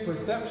do you think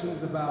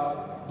perceptions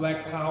about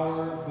Black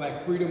Power,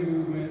 Black freedom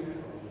movements,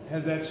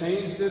 has that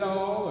changed at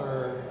all,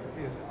 or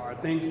are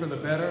things for the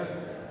better?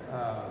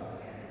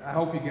 I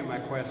hope you get my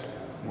question.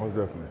 Most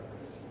definitely.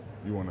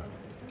 You want to?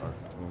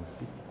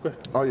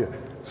 Oh yeah.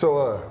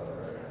 So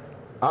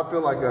I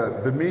feel like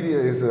the media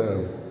is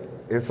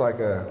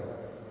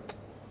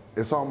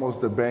it's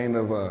almost the bane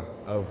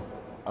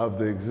of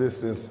the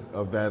existence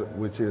of that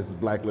which is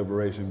Black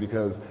liberation,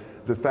 because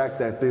the fact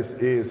that this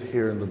is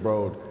here in the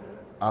Broad,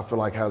 I feel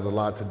like has a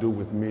lot to do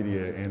with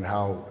media and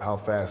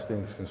how fast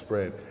things can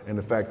spread, and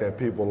the fact that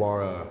people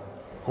are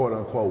quote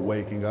unquote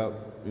waking up,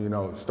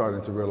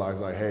 starting to realize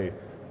hey,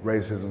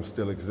 racism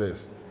still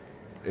exists.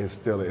 It's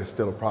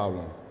still a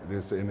problem.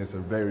 And it's a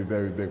very,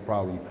 very big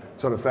problem.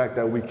 So the fact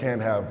that we can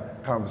have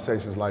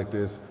conversations like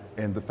this,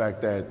 and the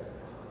fact that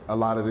a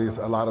lot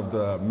of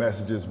the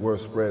messages were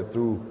spread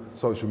through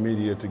social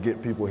media to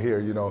get people here,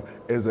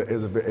 is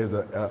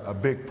a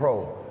big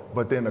pro.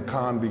 But then the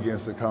con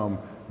begins to come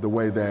the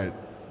way that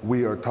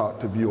we are taught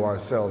to view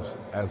ourselves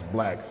as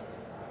blacks,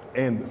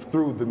 and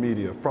through the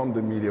media, from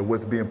the media,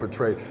 what's being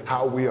portrayed,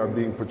 how we are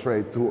being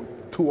portrayed to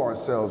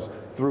ourselves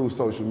through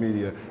social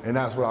media. And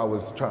that's what I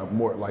was trying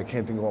more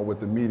hinting on with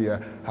the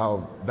media,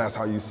 how that's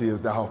how you see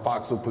us, that how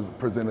Fox will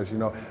present us,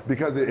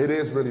 because it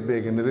is really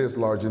big and it is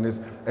large, and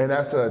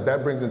that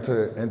brings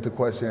into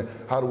question,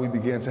 how do we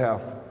begin to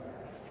have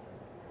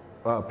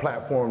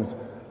platforms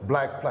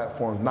black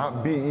platforms,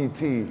 not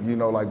BET, you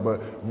know, like,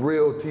 but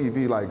real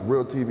TV, like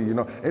real TV, you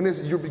know. And this,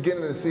 you're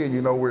beginning to see it,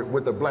 you know,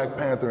 with the Black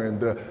Panther and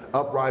the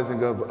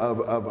uprising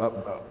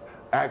of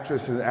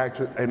actresses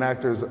and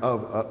actors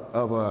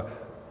of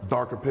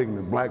darker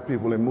pigment, black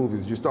people in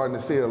movies. You're starting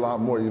to see it a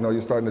lot more, you know.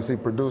 You're starting to see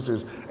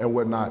producers and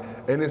whatnot.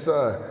 And it's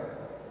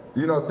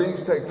you know,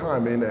 things take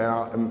time,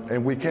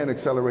 and we can't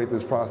accelerate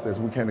this process.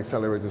 We can't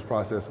accelerate this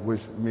process,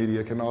 which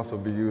media can also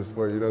be used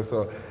for, you know.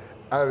 So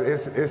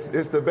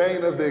it's the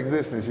bane of the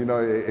existence, you know.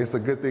 It's a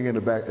good thing and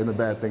a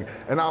bad thing.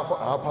 And I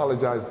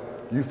apologize.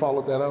 You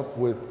followed that up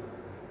with,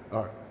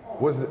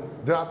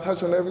 did I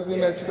touch on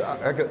everything that you said?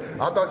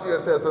 I thought you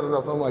had said something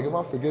else. I'm like, am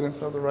I forgetting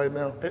something right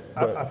now?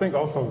 I think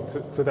also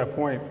to that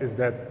point is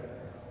that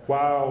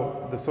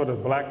while the sort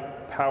of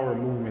Black Power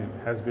movement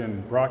has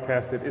been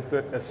broadcasted, it's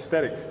the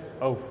aesthetic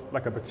of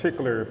like a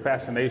particular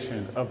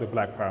fascination of the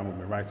Black Power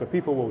movement, right? So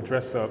people will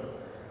dress up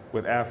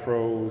with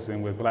afros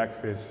and with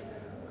blackfish,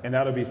 and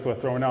that'll be sort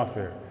of thrown out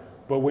there.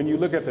 But when you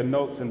look at the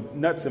nuts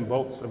and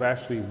bolts of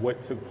actually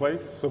what took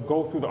place, so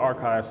go through the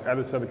archives at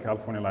the Southern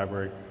California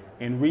Library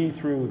and read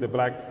through the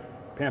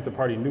Black Panther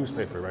Party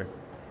newspaper, right?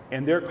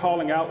 And they're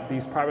calling out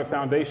these private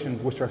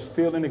foundations, which are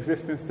still in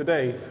existence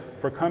today,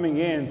 for coming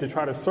in to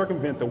try to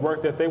circumvent the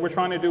work that they were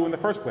trying to do in the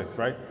first place,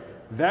 right?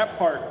 That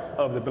part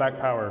of the Black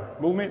Power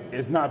movement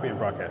is not being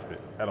broadcasted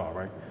at all,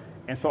 right?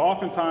 And so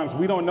oftentimes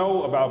we don't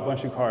know about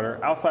Bunchy Carter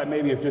outside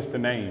maybe of just the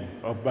name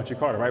of Bunchy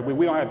Carter, right?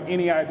 We don't have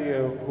any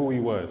idea who he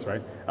was,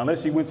 right?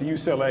 Unless you went to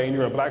UCLA and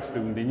you're a black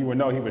student, then you would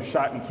know he was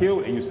shot and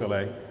killed in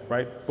UCLA,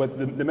 right? But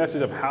the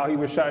message of how he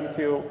was shot and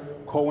killed,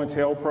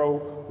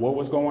 COINTELPRO, what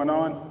was going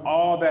on,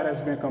 all that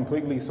has been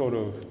completely sort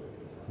of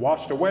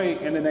washed away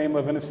in the name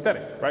of an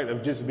aesthetic, right?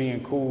 Of just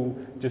being cool,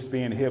 just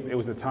being hip. It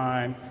was a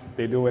time.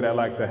 They do it at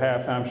like the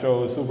halftime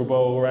shows, Super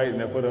Bowl, right? And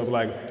they put up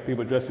like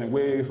people dressed in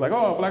wigs, like,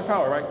 oh, Black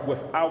Power, right?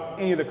 Without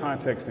any of the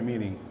context and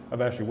meaning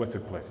of actually what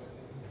took place.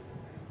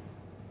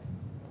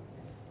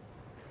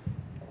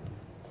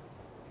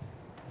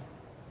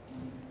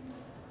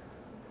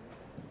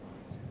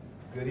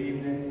 Good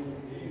evening.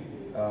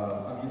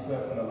 I'm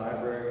Yusuf from the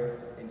library,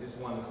 and just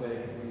want to say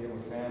we're here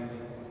with family.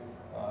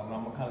 I'm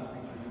gonna kind of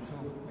speak for you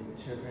too, when you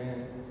chip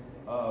in.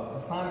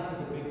 Hasani is such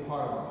a big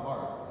part of our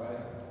heart,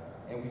 right?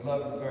 And we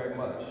love you very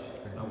much.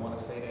 And I want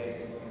to say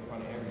that in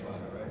front of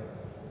everybody, right?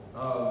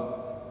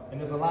 And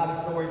there's a lot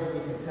of stories that we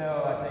can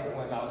tell. I think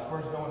when I was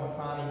first knowing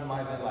Hasani, he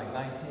might have been like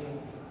 19.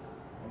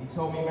 And he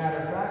told me, matter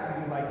of fact,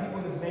 he was like, people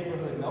in this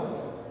neighborhood know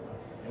him.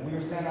 And we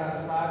were standing on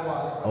the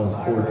sidewalk. I was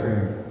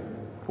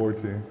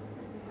 14.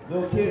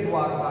 Little kids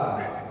walk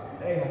by.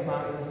 Hey,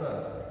 Hasani, what's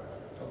up?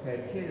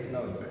 Okay, kids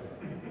know you.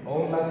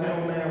 Old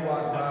Latino man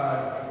walk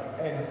by.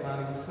 Hey,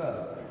 Hasani, what's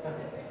up?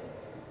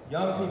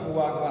 Young people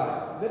walk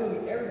by.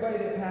 Literally, everybody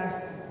that passed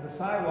the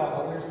sidewalk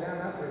while we were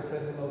standing out there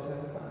said hello to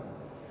Hasani.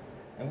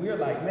 And we were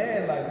like,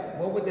 man, like,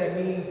 what would that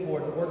mean for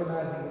the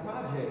organizing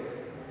project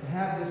to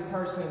have this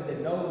person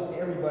that knows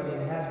everybody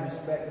and has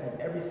respect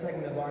from every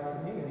segment of our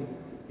community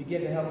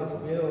begin to help us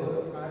build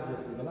a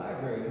project in the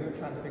library? We were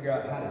trying to figure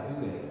out how to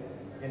do that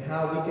and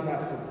how we can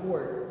have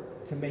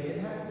support to make it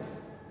happen.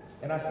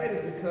 And I say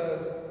this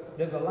because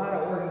there's a lot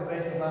of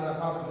organizations, a lot of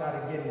nonprofits now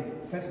that are getting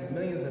essentially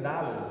millions of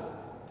dollars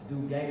to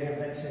do gang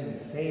intervention and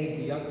save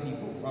the young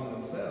people from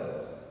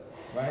themselves,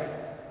 right?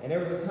 And there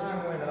was a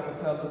time when, and I'm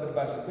gonna tell a little bit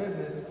about your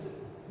business,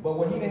 but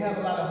when he didn't have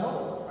a lot of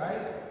hope,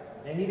 right?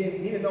 And he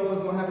didn't know what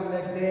was gonna happen the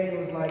next day. It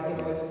was like, you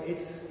know,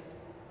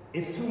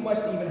 it's too much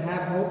to even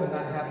have hope and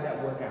not have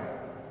that work out,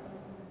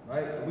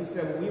 right? And we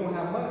said, well, we don't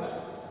have much,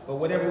 but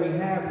whatever we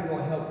have, we're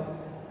gonna help you.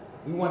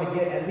 We want to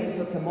get at least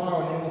till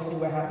tomorrow, and then we'll see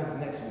what happens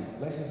next week.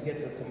 Let's just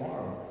get to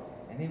tomorrow.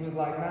 And he was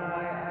like, nah,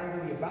 I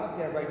ain't really about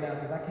that right now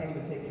because I can't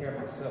even take care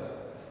of myself,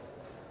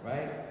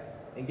 right?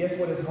 And guess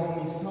what his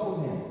homies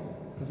told him?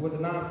 Because what the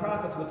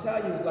nonprofits will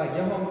tell you is like,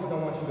 your homies don't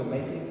want you to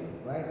make it,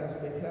 right? That's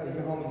what they tell you.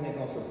 Your homies ain't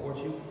gonna support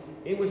you.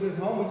 It was his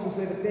homies who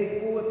said, if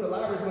they fool, if the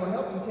library's gonna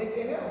help you, take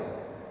their help,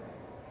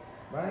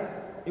 right?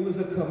 It was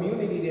a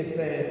community that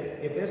said,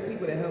 if there's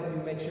people that help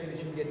you, make sure that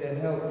you get that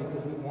help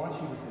because we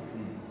want you to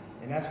succeed.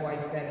 And that's why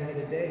he's standing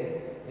here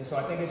today. And so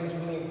I think it's just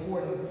really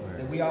important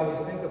that we always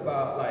think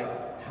about,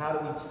 like, how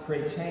do we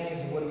create change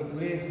and what do we do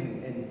this?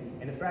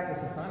 And the fact that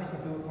Hasani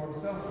can do it for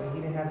himself, but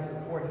he didn't have the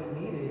support he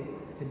needed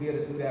to be able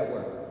to do that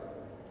work,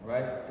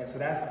 right? And so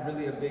that's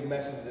really a big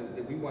message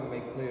that we want to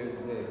make clear is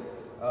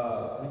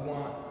that we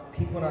want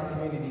people in our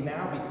community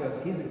now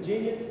because he's a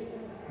genius,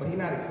 but he's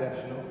not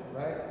exceptional,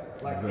 right?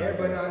 Like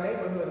everybody in our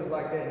neighborhood is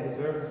like that and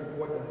deserves the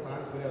support that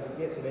Hasani's been able to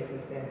get so they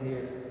can stand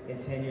here in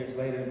 10 years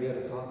later and be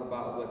able to talk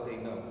about what they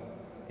know.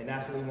 And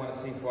that's what we want to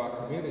see for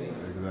our community.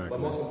 Exactly. But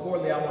most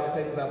importantly, I want to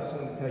take this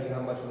opportunity to tell you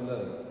how much we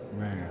love you.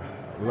 Man,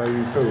 I love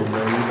you too,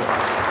 man.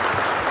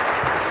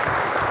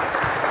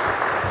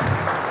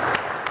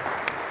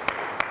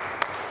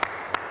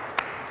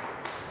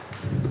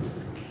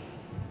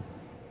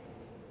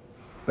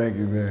 Thank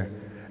you,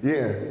 man.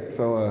 Yeah,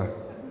 so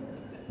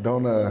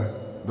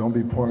don't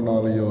be pouring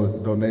all of your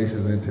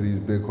donations into these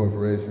big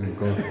corporations.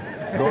 Go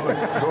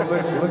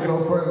look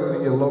no further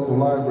than your local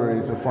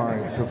library to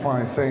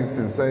find saints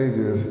and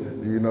saviors,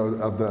 you know,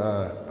 of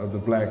the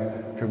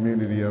black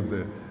community, of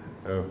the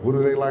what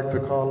do they like to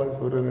call us?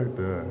 What are they?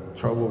 The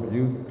troubled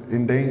youth,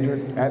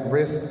 endangered, at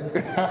risk.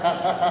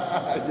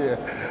 Yeah,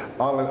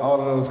 all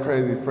of those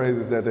crazy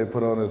phrases that they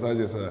put on us.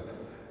 It's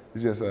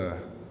just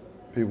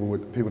people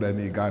that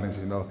need guidance,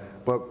 you know.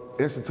 But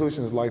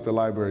institutions like the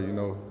library, you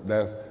know,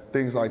 that's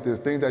things like this,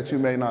 things that you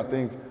may not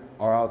think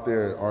are out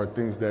there, are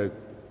things that,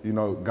 you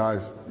know,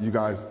 you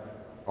guys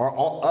are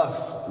all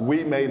us.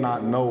 We may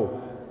not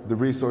know the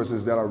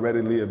resources that are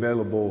readily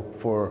available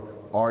for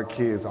our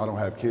kids. I don't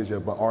have kids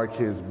yet, but our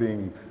kids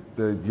being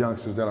the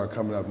youngsters that are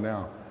coming up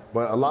now.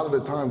 But a lot of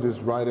the times it's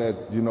right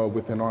at, you know,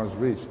 within arm's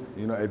reach,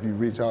 you know, if you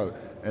reach out.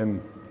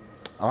 And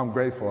I'm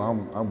grateful,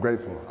 I'm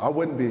grateful. I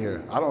wouldn't be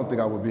here. I don't think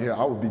I would be here.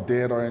 I would be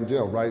dead or in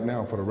jail right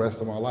now for the rest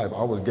of my life.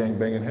 I was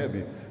gangbanging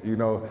heavy, you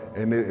know,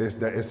 and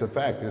it's a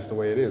fact, it's the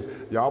way it is.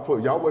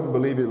 Y'all wouldn't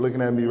believe it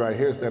looking at me right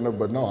here, standing up,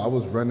 but no, I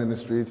was running the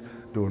streets,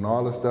 doing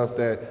all the stuff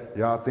that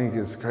y'all think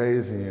is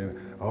crazy and,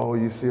 oh,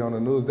 you see on the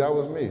news. That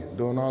was me,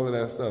 doing all of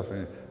that stuff.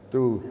 And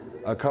through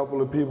a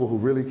couple of people who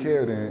really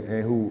cared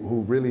and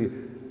who really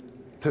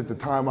took the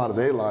time out of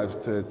their lives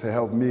to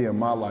help me in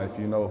my life,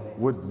 you know,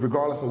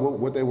 regardless of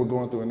what they were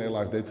going through in their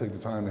life, they took the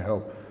time to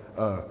help.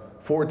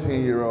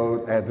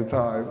 14-year-old at the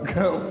time.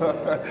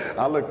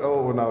 I looked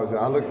old when I was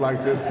young. I looked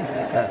like this.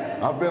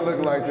 I've been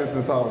looking like this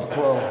since I was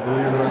 12,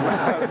 believe it or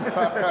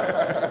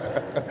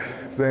not.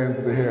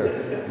 Sans the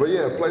hair. But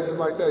yeah, places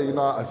like that, you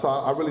know, so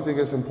I really think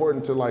it's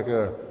important to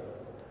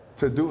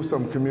to do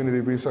some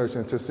community research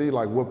and to see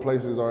like what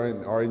places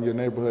are in your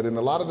neighborhood. And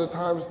a lot of the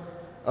times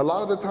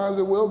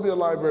it will be a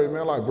library,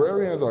 man.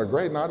 Librarians are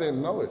great, and I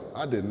didn't know it.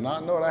 I did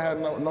not know it. I had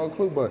no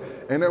clue.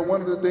 And they're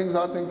one of the things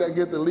I think that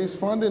get the least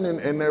funding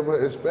in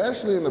neighborhood,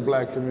 especially in the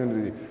black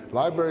community.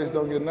 Libraries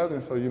don't get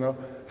nothing, so, you know,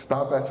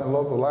 stop at your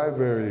local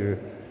library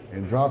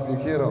and drop your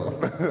kid off.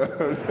 Don't do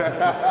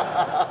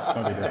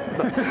that.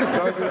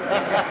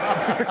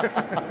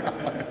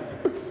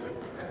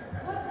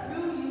 What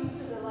drew you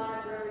to the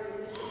library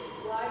initially?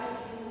 Why did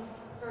you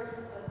first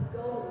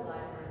go to the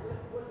library?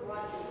 What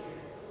brought you here?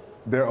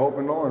 They're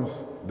open arms.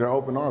 They're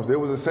open arms. It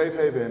was a safe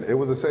haven. It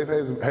was a safe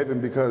haven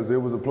because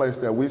it was a place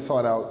that we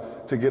sought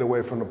out to get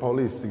away from the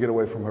police, to get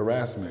away from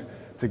harassment,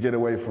 to get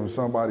away from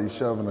somebody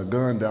shoving a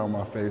gun down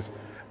my face,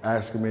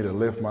 asking me to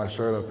lift my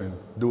shirt up and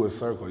do a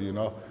circle, you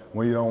know?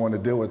 When you don't want to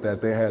deal with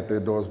that, they had their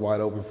doors wide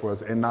open for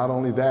us. And not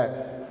only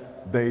that,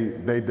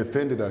 they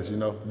defended us, you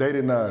know. They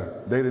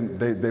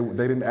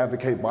didn't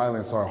advocate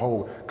violence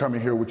or come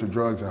in here with your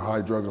drugs and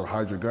hide drugs or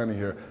hide your gun in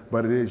here.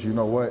 But it is, you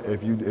know what,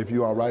 if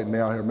you all right and they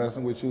out here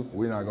messing with you,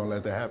 we're not gonna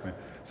let that happen.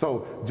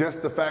 So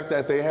just the fact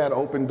that they had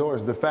open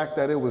doors, the fact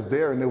that it was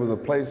there and it was a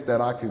place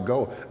that I could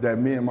go, that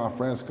me and my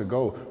friends could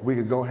go, we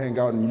could go hang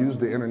out and use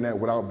the internet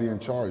without being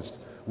charged.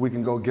 We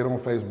can go get on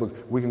Facebook,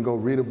 we can go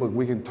read a book,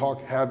 we can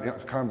talk,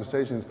 have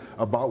conversations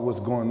about what's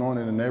going on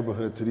in the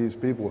neighborhood to these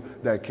people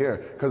that care.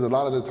 Because a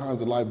lot of the times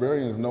the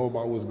librarians know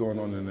about what's going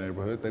on in the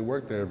neighborhood. They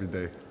work there every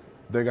day.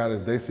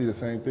 They see the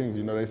same things,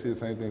 you know, they see the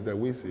same things that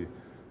we see.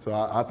 So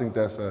I think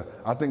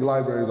I think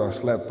libraries are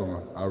slept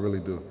on, I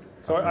really do.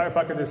 So if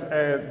I could just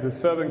add, the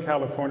Southern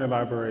California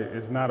Library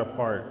is not a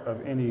part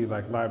of any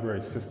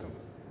library system.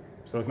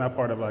 So it's not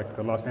part of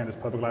the Los Angeles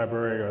Public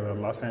Library or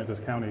the Los Angeles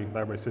County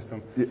Library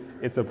System. Yeah.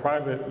 It's a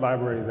private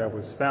library that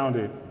was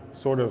founded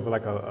sort of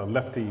like a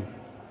lefty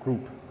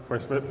group. For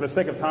the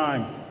sake of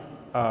time,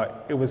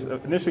 it was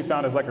initially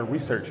founded as like a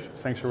research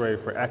sanctuary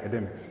for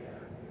academics.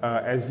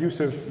 As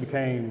Yusuf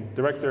became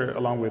director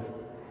along with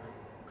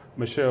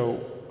Michelle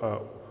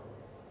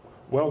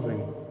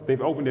Welsing,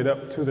 they've opened it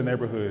up to the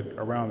neighborhood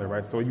around there,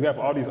 right? So you have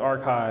all these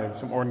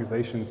archives from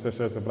organizations such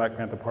as the Black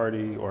Panther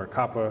Party or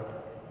CAPA,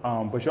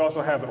 but you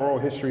also have the oral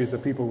histories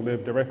of people who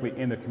live directly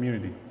in the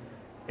community.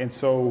 And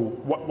so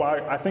why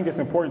I think it's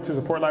important to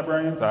support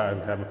librarians. I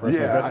have a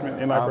personal investment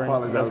in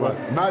librarians. I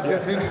apologize. Not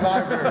just any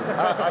library.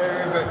 I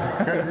didn't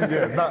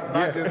say,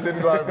 not just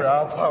any library.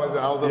 I apologize.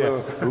 I was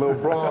a little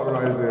broad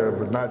right there,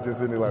 but not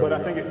just any library. But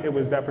I think it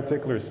was that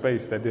particular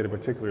space that did a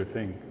particular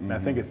thing. And I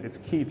think it's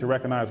key to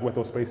recognize what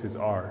those spaces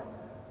are.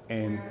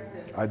 And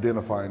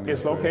identifying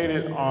it's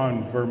located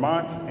on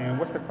Vermont and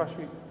what's the cross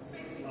street?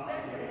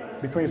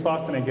 Between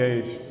Slauson and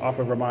Gage, off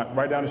of Vermont,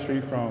 right down the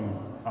street from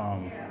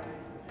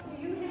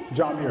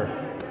John Muir.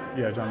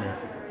 Yeah, John Muir.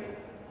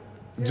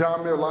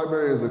 John Muir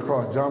Library is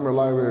across. John Muir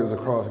Library is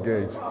across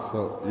Gage.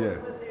 So yeah. Was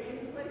there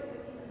any place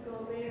that you could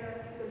go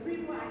there? The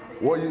reason why I say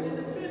well, in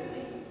the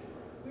 50s,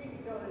 we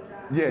could go to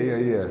John.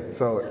 Yeah.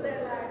 So to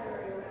that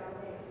library around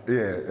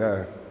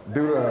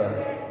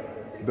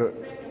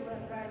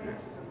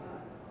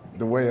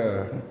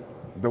here.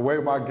 The way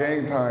my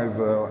gang times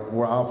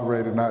were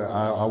operated,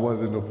 I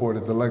wasn't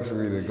afforded the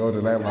luxury to go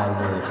to that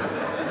library.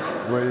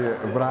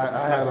 But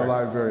I had a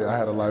library. I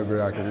had a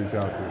library I could reach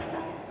out to.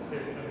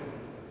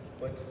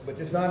 But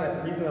just on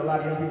the reason a lot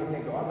of young people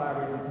can't go to our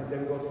library is because they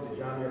would go to the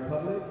John Muir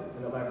Public,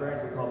 and the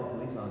librarians would call the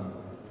police on them.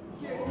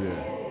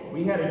 Yeah.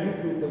 we had a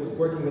youth group that was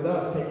working with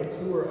us take a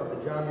tour of the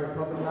John Muir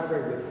Public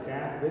Library with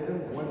staff with them.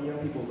 One of the young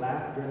people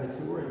laughed during the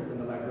tour, and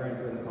the librarian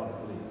threatened to call the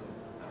police.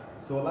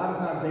 So a lot of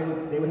times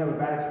they would have a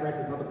bad experience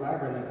at the public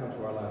library and then come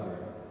to our library.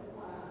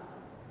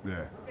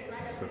 Yeah.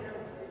 So.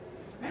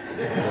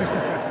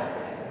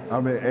 I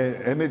mean,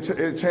 and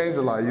it changed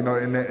a lot, you know,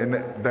 and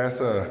that's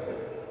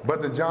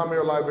but the John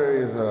Muir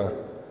Library is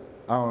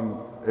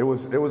it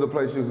was a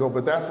place you could go,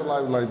 but that's a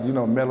lot like, you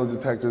know, metal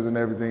detectors and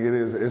everything.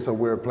 It's a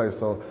weird place.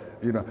 So,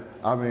 you know,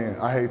 I mean,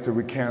 I hate to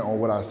recant on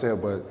what I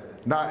said, but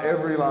not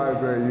every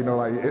library, you know,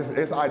 like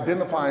it's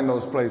identifying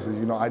those places,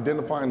 you know,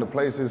 identifying the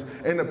places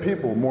and the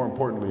people, more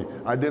importantly,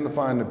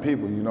 identifying the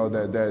people, you know,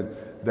 that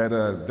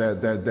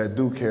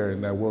do care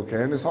and that will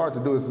care. And it's hard to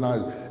do. It's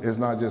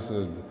not just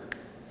a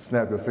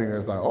snap your finger.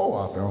 It's like, oh,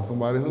 I found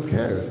somebody who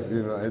cares.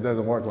 You know, it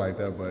doesn't work like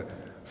that. But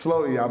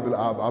slowly, I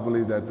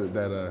believe that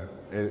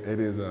it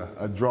is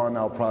a drawn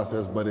out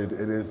process, but it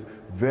is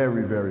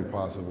very, very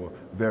possible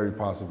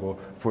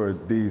for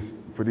these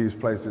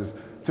places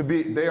to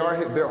be. There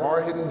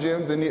are hidden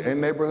gems in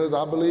neighborhoods,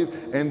 I believe,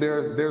 and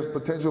there's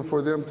potential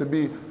for them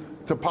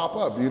to pop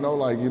up. You know,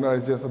 like, you know,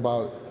 it's just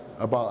about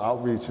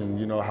outreach and,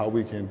 you know, how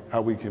we can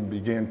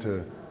begin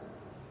to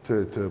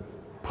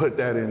put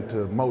that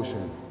into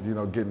motion. You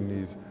know,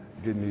 getting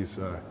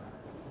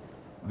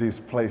these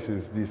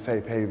places, these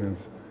safe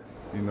havens,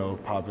 you know,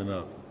 popping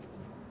up.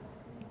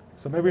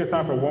 So maybe it's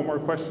time for one more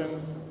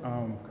question,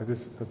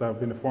 because I've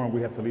been informed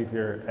we have to leave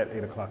here at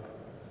 8 o'clock.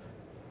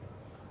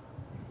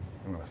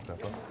 I'm gonna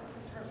step up. In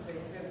terms of the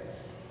exhibit,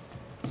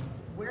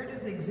 where does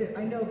the exhibit?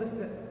 I know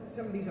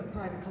some of these are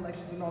private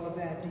collections and all of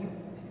that.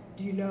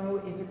 Do you know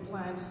if it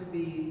plans to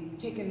be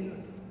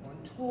taken on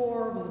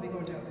tour? Will it be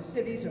going to other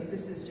cities, or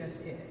this is just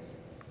it?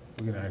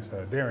 We're gonna ask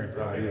Darren.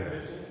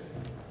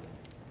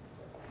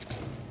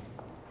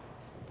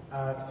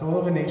 Soul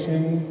of a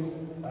Nation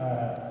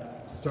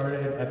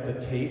started at the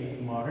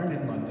Tate Modern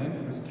in London.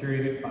 It was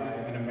curated by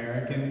an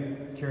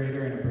American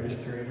curator and a British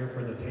curator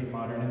for the Tate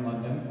Modern in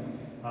London.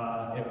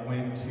 It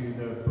went to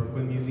the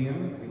Brooklyn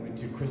Museum. It went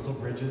to Crystal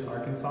Bridges,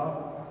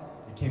 Arkansas.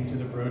 It came to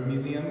the Broad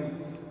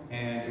Museum,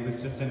 and it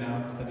was just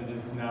announced that it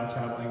is now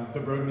traveling. The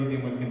Broad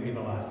Museum was going to be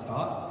the last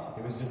stop.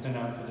 It was just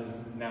announced that it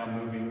is now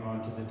moving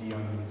on to the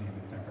Dion Museum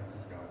in San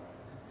Francisco.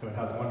 So it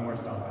has one more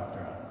stop after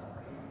us.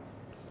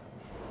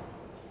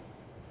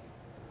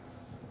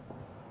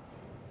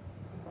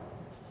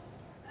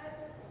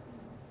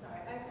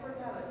 I sort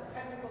of have a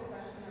technical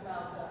question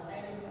about the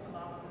items that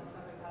belong to the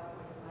Southern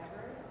California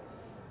Library.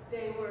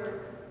 They were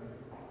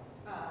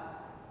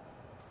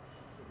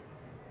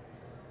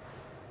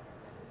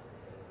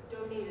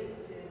donated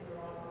is the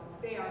wrong.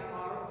 They are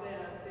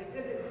the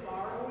exhibit is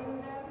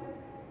borrowing them.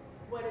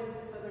 What is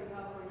the Southern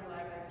California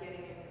Library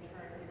getting in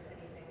return, if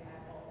anything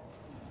at all?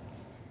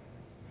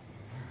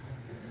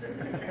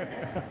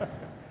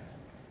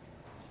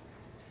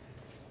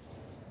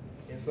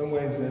 In some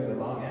ways, there's a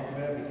long answer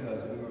there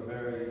because we were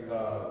very,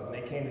 when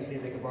they came to see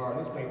if they could borrow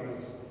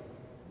newspapers,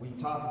 we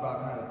talked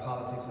about kind of the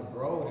politics of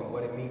growth and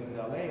what it means in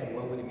LA and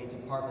what would it mean to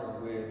partner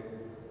with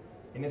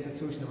an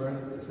institution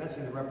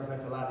essentially that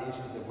represents a lot of the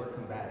issues that we're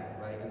combating,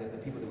 right? And that the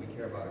people that we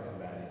care about are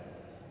combating.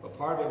 But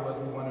part of it was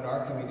we wanted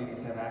our communities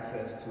to have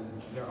access to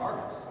their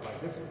artists.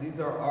 Like this is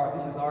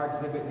our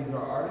exhibit, these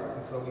are artists,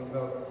 and so we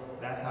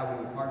felt that's how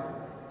we would partner.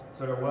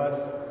 So there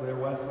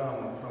was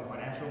some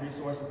financial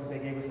resources that they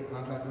gave us to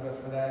contract with us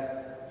for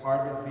that.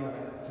 Part of it is being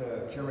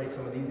to curate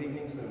some of these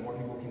evenings so that more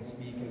people can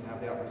speak and have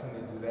the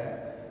opportunity to do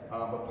that.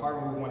 But part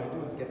of what we want to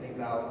do is get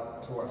these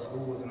out to our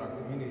schools and our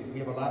communities. We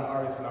have a lot of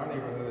artists in our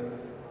neighborhood,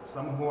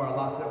 some who are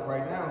locked up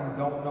right now who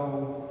don't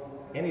know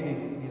any of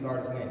these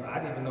artists' names. I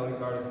didn't even know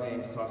these artists'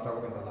 names until I started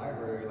working at the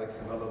library, like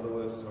Samela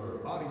Lewis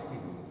or all these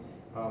people.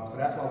 So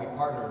that's why we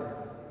partnered,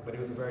 but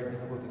it was a very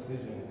difficult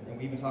decision. And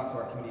we even talked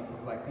to our community,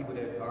 like people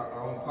that are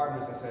our own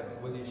partners, and said,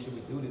 whether should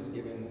we do this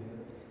given.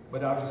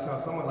 But I was just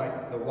telling someone,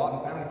 like, the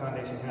Walton Family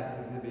Foundation had this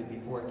exhibit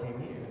before it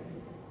came here.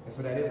 And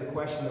so that is a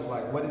question of,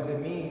 like, what does it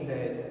mean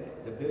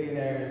that the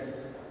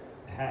billionaires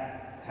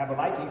have a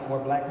liking for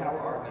Black Power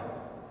art now?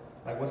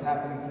 Like, what's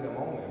happening to the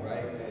moment,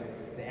 right?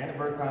 The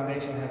Annenberg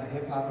Foundation has a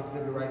hip-hop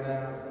exhibit right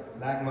now.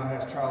 LACMA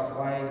has Charles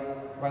White,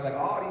 right? Like,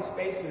 all these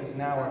spaces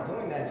now are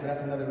doing that. So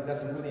that's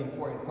a really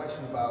important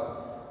question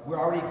about, we're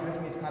already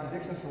existing in these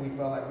contradictions, so we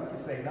felt like we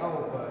could say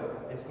no,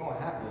 but it's going to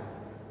happen.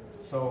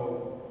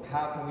 So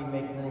how can we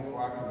make room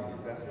for our community?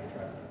 That's what we're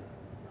trying to do.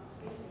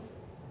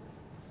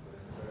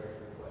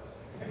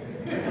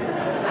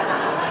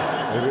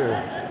 It is.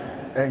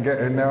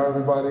 And now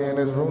everybody in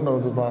this room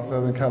knows about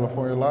Southern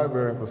California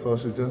Library for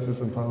Social Justice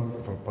and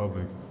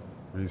Public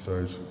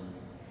Research.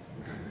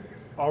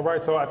 All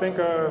right, so I think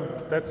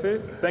that's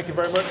it. Thank you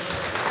very much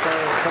for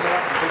coming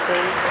out.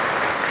 Appreciate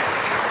it.